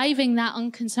driving that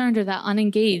unconcerned or that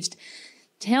unengaged.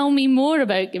 Tell me more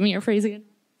about, give me your phrase again.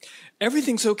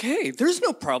 Everything's okay. There's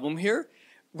no problem here.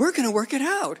 We're going to work it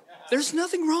out. There's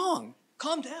nothing wrong.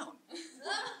 Calm down.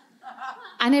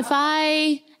 And if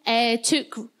I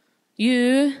took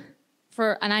you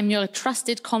and I'm your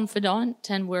trusted confidant,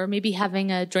 and we're maybe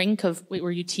having a drink of, were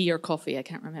you tea or coffee? I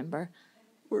can't remember.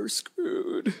 We're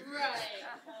screwed. Right.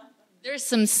 There's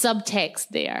some subtext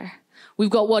there.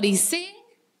 We've got what he's saying.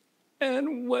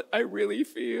 And what I really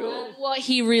feel. And what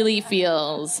he really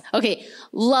feels. Okay,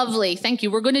 lovely. Thank you.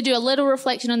 We're going to do a little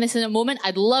reflection on this in a moment.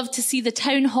 I'd love to see the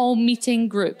town hall meeting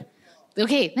group.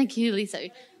 Okay, thank you, Lisa.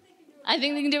 I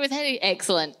think they can do it with Henry.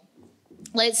 Excellent.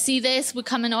 Let's see this. We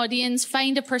come an audience.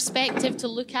 Find a perspective to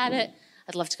look at it.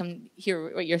 I'd love to come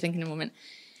hear what you're thinking in a moment.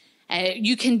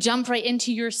 You can jump right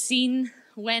into your scene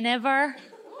whenever.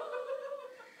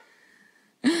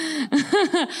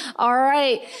 All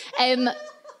right.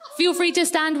 Feel free to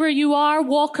stand where you are.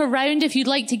 Walk around if you'd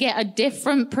like to get a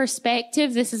different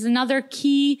perspective. This is another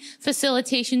key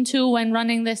facilitation tool when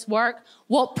running this work.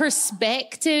 What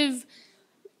perspective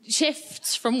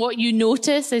shifts from what you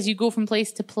notice as you go from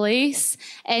place to place?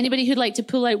 Anybody who'd like to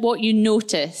pull out what you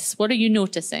notice? What are you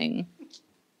noticing?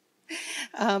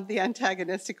 The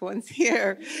antagonistic one's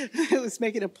here who's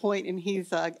making a point, and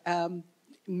he's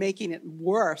making it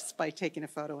worse by taking a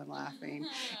photo and laughing.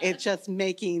 It's just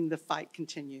making the fight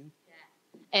continue.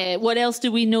 What else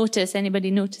do we notice?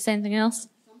 Anybody notice anything else?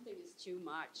 Something is too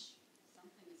much.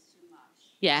 Something is too much.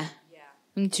 Yeah.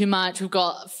 Too much. We've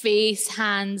got face,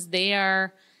 hands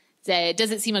there.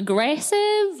 Does it seem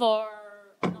aggressive or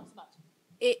not so much?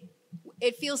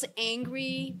 It feels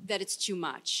angry that it's too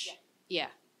much. Yeah.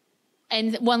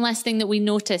 And one last thing that we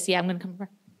notice. Yeah, I'm going to come over.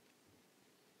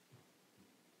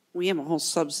 We have a whole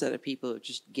subset of people who've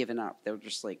just given up. They're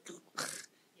just like,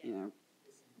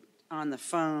 on the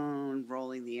phone,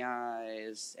 rolling the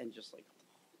eyes, and just like.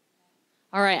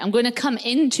 All right, I'm going to come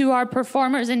into our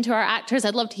performers, into our actors.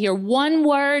 I'd love to hear one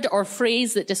word or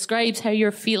phrase that describes how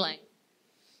you're feeling.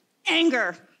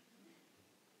 Anger.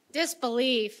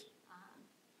 Disbelief.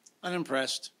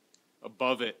 Unimpressed.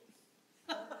 Above it.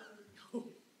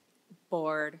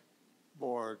 Bored.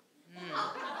 Bored.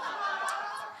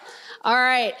 All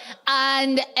right,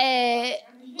 and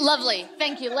lovely.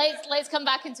 Thank you. Let's come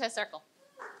back into a circle.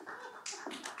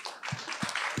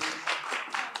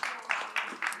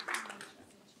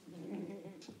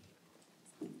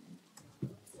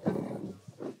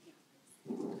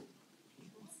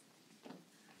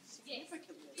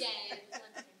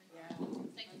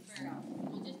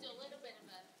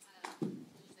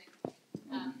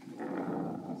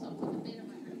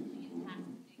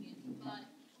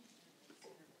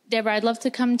 Deborah, I'd love to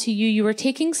come to you. You were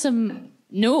taking some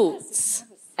notes.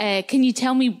 Can you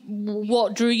tell me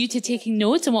what drew you to taking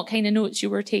notes and what kind of notes you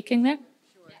were taking there?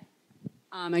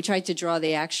 I tried to draw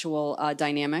the actual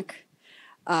dynamic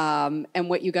and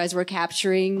what you guys were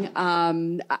capturing.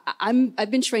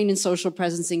 I've been trained in social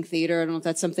presencing theater. I don't know if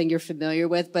that's something you're familiar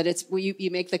with, but it's where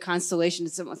you make the constellation.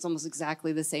 It's almost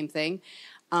exactly the same thing.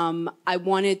 I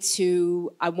wanted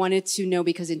to know,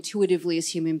 because intuitively as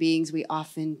human beings, we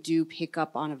often do pick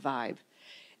up on a vibe.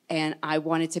 And I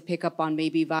wanted to pick up on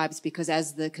maybe vibes because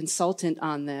as the consultant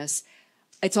on this,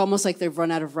 it's almost like they've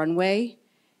run out of runway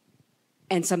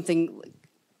and something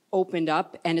opened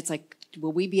up and it's like,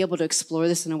 will we be able to explore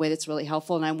this in a way that's really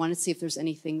helpful? And I wanted to see if there's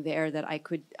anything there that I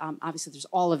could, obviously there's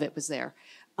all of it was there,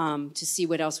 to see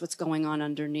what's going on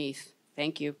underneath.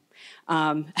 Thank you.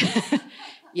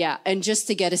 Yeah, and just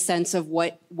to get a sense of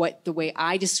what the way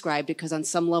I described it, because on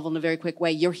some level, in a very quick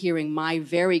way, you're hearing my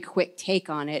very quick take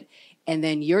on it, and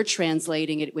then you're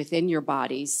translating it within your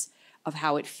bodies of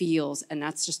how it feels, and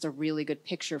that's just a really good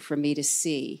picture for me to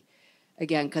see.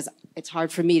 Again, because it's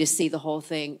hard for me to see the whole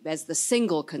thing as the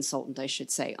single consultant, I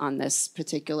should say, on this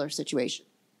particular situation.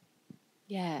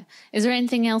 Yeah. Is there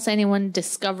anything else anyone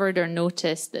discovered or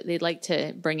noticed that they'd like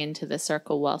to bring into the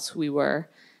circle whilst we were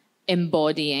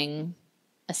embodying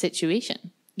a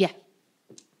situation? Yeah.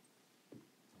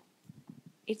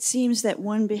 It seems that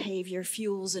one behavior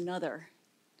fuels another.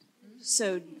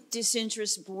 So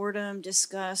disinterest, boredom,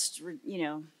 disgust,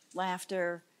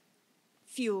 laughter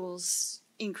fuels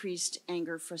increased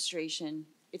anger, frustration.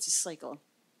 It's a cycle.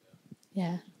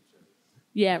 Yeah.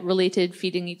 Yeah, related,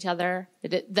 feeding each other.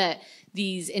 That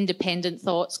these independent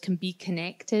thoughts can be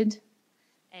connected.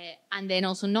 And then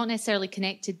also not necessarily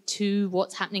connected to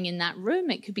what's happening in that room.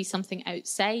 It could be something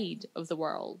outside of the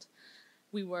world.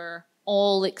 We were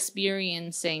all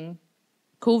experiencing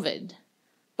COVID,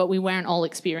 but we weren't all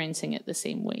experiencing it the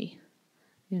same way,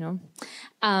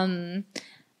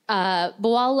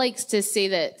 Boal likes to say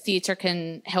that theatre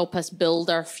can help us build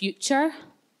our future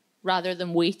rather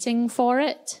than waiting for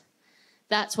it.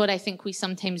 That's what I think we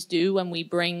sometimes do when we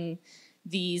bring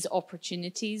these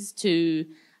opportunities to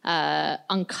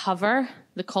uncover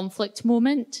the conflict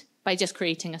moment by just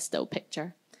creating a still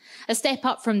picture. A step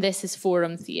up from this is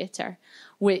forum theatre,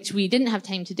 which we didn't have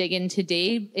time to dig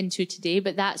into today,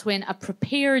 but that's when a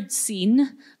prepared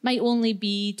scene, might only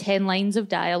be 10 lines of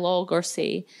dialogue or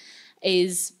say,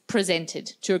 is presented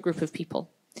to a group of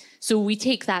people. So we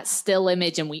take that still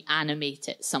image and we animate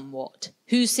it somewhat.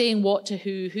 Who's saying what to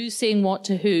who? Who's saying what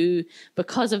to who?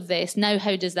 Because of this, now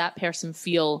how does that person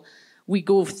feel? We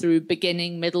go through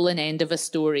beginning, middle, and end of a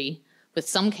story with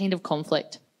some kind of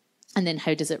conflict. And then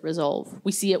how does it resolve?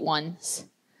 We see it once.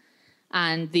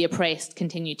 And the oppressed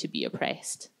continue to be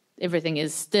oppressed. Everything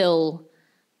is still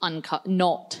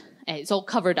it's all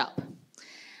covered up.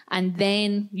 And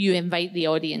then you invite the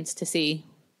audience to say,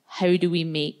 how do we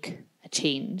make a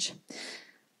change?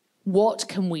 What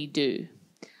can we do?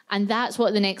 And that's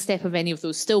what the next step of any of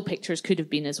those still pictures could have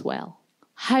been as well.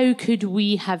 How could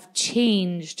we have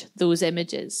changed those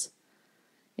images?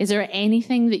 Is there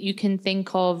anything that you can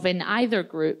think of in either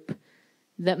group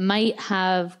that might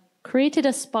have created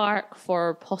a spark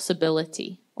for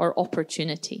possibility or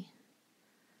opportunity?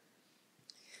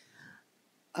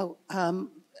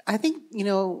 I think,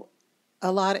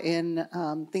 a lot in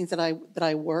things that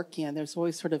I work in, there's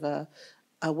always sort of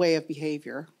a way of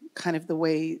behavior, kind of the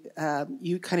way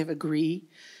you kind of agree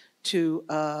to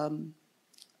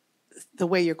the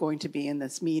way you're going to be in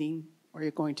this meeting, or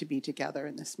you're going to be together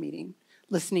in this meeting.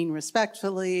 Listening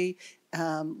respectfully,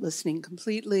 listening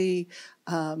completely,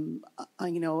 and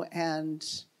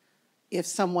if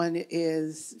someone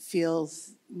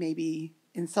feels maybe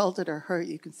insulted or hurt,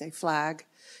 you can say flag.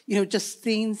 Just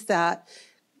things that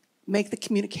make the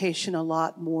communication a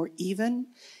lot more even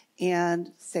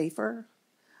and safer.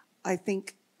 I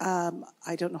think,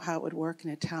 I don't know how it would work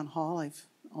in a town hall. I've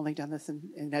only done this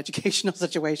in educational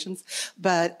situations.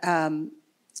 But, I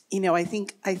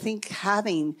think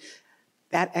having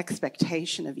that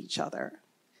expectation of each other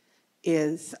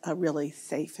is a really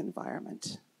safe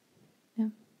environment.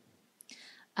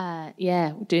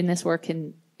 Yeah, doing this work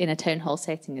in a town hall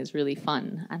setting is really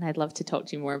fun, and I'd love to talk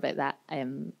to you more about that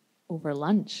over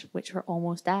lunch, which we're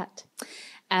almost at.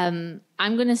 I'm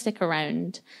going to stick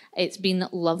around. It's been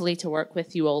lovely to work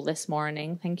with you all this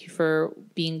morning. Thank you for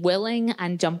being willing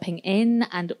and jumping in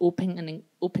and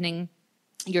opening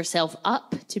yourself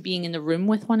up to being in the room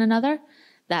with one another.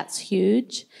 That's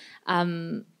huge.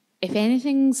 If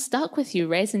anything's stuck with you,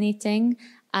 resonating,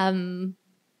 come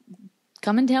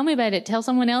and tell me about it. Tell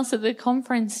someone else at the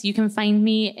conference. You can find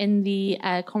me in the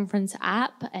conference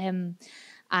app,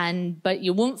 but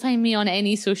you won't find me on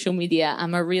any social media.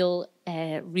 I'm a real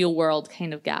world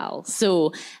kind of gal.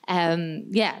 So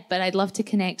but I'd love to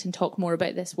connect and talk more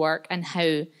about this work and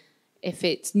how, if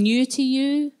it's new to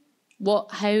you,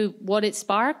 what it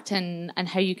sparked and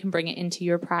how you can bring it into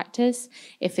your practice.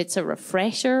 If it's a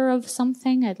refresher of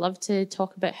something, I'd love to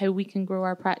talk about how we can grow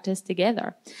our practice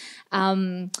together.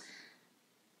 Boal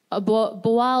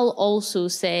also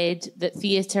said that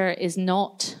theatre is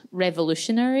not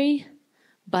revolutionary,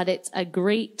 but it's a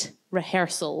great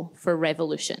rehearsal for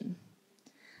revolution.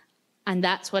 And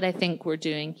that's what I think we're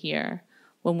doing here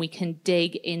when we can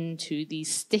dig into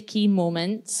these sticky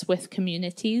moments with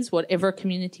communities, whatever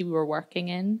community we were working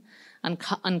in, and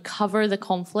uncover the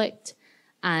conflict.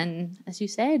 And as you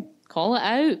said, call it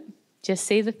out. Just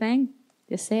say the thing.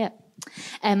 Just say it.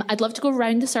 I'd love to go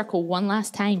around the circle one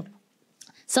last time.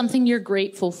 Something you're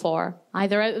grateful for,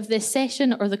 either out of this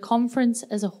session or the conference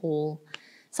as a whole.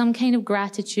 Some kind of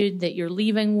gratitude that you're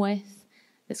leaving with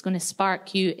that's going to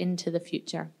spark you into the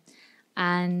future.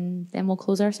 And then we'll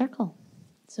close our circle.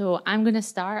 So I'm going to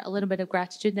start a little bit of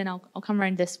gratitude, then I'll come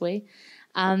around this way.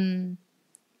 I'm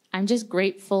just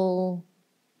grateful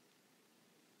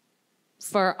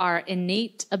for our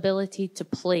innate ability to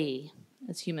play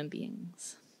as human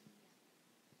beings.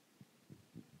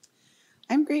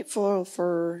 I'm grateful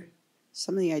for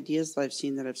some of the ideas that I've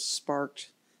seen that have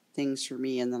sparked things for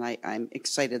me, and then I'm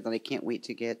excited that I can't wait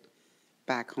to get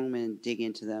back home and dig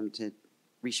into them, to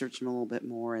research them a little bit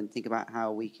more and think about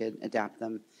how we could adapt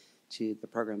them to the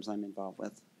programs I'm involved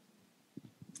with.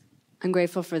 I'm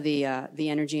grateful for the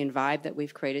energy and vibe that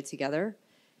we've created together.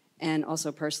 And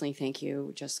also personally, thank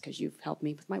you just because you've helped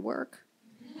me with my work.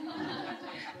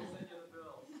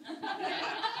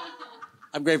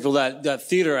 I'm grateful that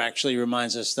theater actually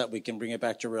reminds us that we can bring it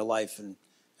back to real life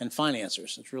and find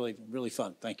answers. It's really, really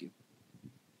fun. Thank you.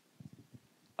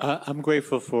 I'm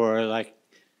grateful for,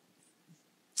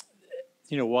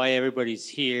 why everybody's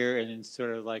here, and it's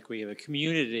sort of like we have a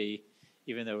community,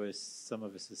 even though some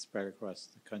of us is spread across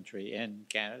the country and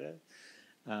Canada.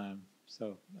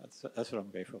 So that's what I'm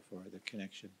grateful for, the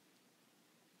connection.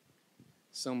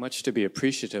 So much to be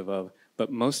appreciative of,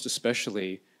 but most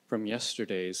especially from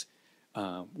yesterday's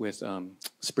with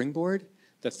Springboard,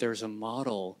 that there's a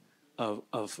model of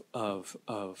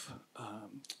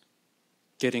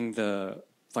getting the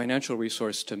financial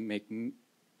resource to make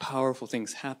powerful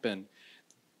things happen.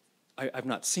 I've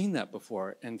not seen that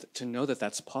before, and to know that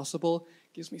that's possible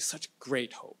gives me such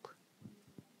great hope.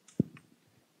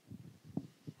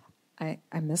 I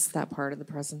missed that part of the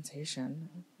presentation.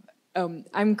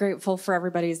 I'm grateful for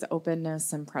everybody's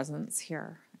openness and presence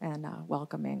here and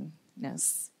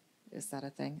welcomingness. Is that a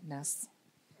thing? Ness?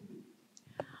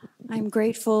 I'm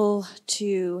grateful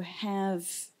to have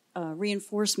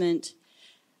reinforcement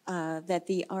that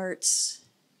the arts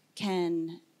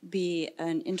can be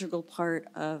an integral part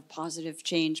of positive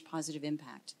change, positive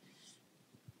impact.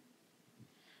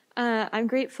 I'm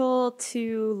grateful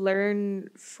to learn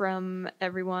from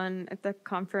everyone at the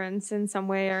conference in some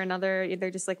way or another,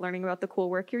 either just like learning about the cool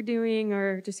work you're doing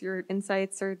or just your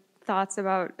insights or thoughts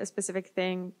about a specific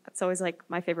thing. That's always like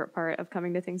my favorite part of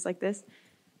coming to things like this.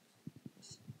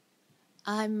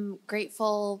 I'm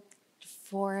grateful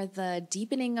for the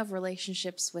deepening of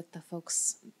relationships with the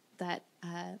folks that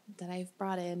I've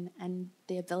brought in, and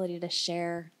the ability to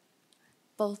share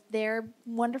both their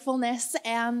wonderfulness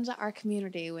and our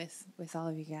community with all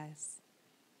of you guys.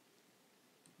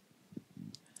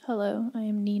 Hello, I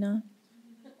am Nina,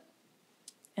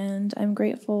 and I'm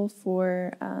grateful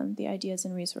for the ideas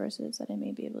and resources that I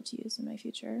may be able to use in my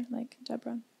future, like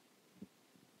Deborah.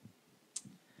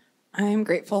 I'm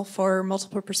grateful for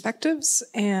multiple perspectives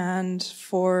and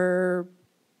for,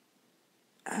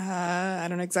 I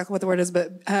don't know exactly what the word is,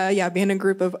 but being a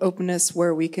group of openness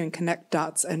where we can connect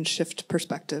dots and shift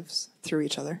perspectives through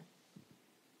each other.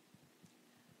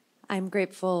 I'm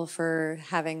grateful for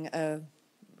having a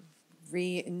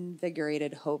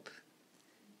reinvigorated hope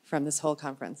from this whole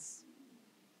conference.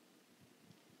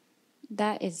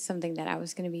 That is something that I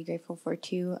was going to be grateful for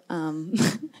too.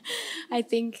 I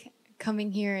think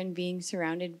coming here and being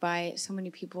surrounded by so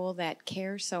many people that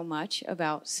care so much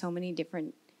about so many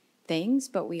different things,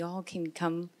 but we all can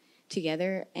come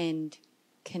together and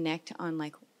connect on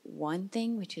like one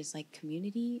thing, which is like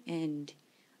community, and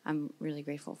I'm really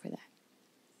grateful for that.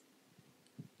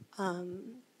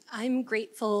 I'm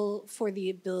grateful for the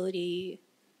ability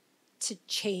to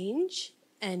change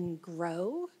and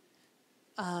grow,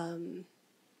 and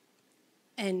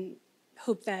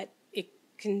hope that it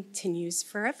continues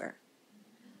forever.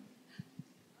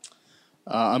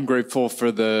 I'm grateful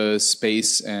for the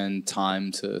space and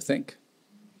time to think.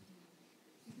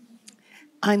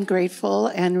 I'm grateful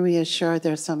and reassured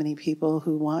there's so many people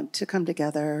who want to come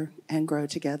together and grow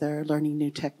together, learning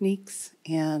new techniques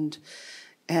and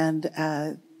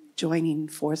joining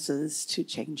forces to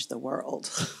change the world.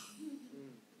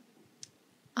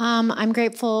 I'm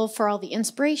grateful for all the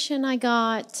inspiration I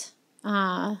got,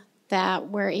 that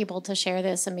we're able to share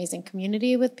this amazing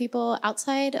community with people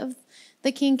outside of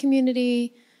the King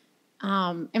community,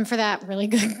 and for that really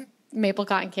good maple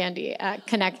cotton candy at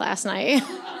Connect last night.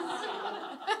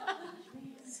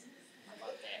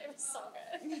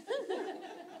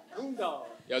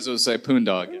 Yeah, I was going to say poon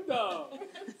dog. I'll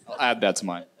add that to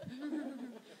mine.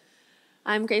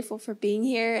 I'm grateful for being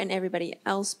here and everybody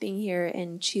else being here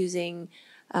and choosing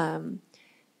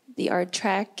the art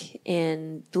track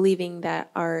and believing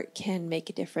that art can make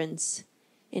a difference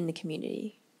in the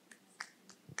community.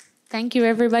 Thank you,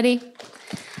 everybody.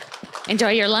 Enjoy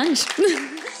your lunch.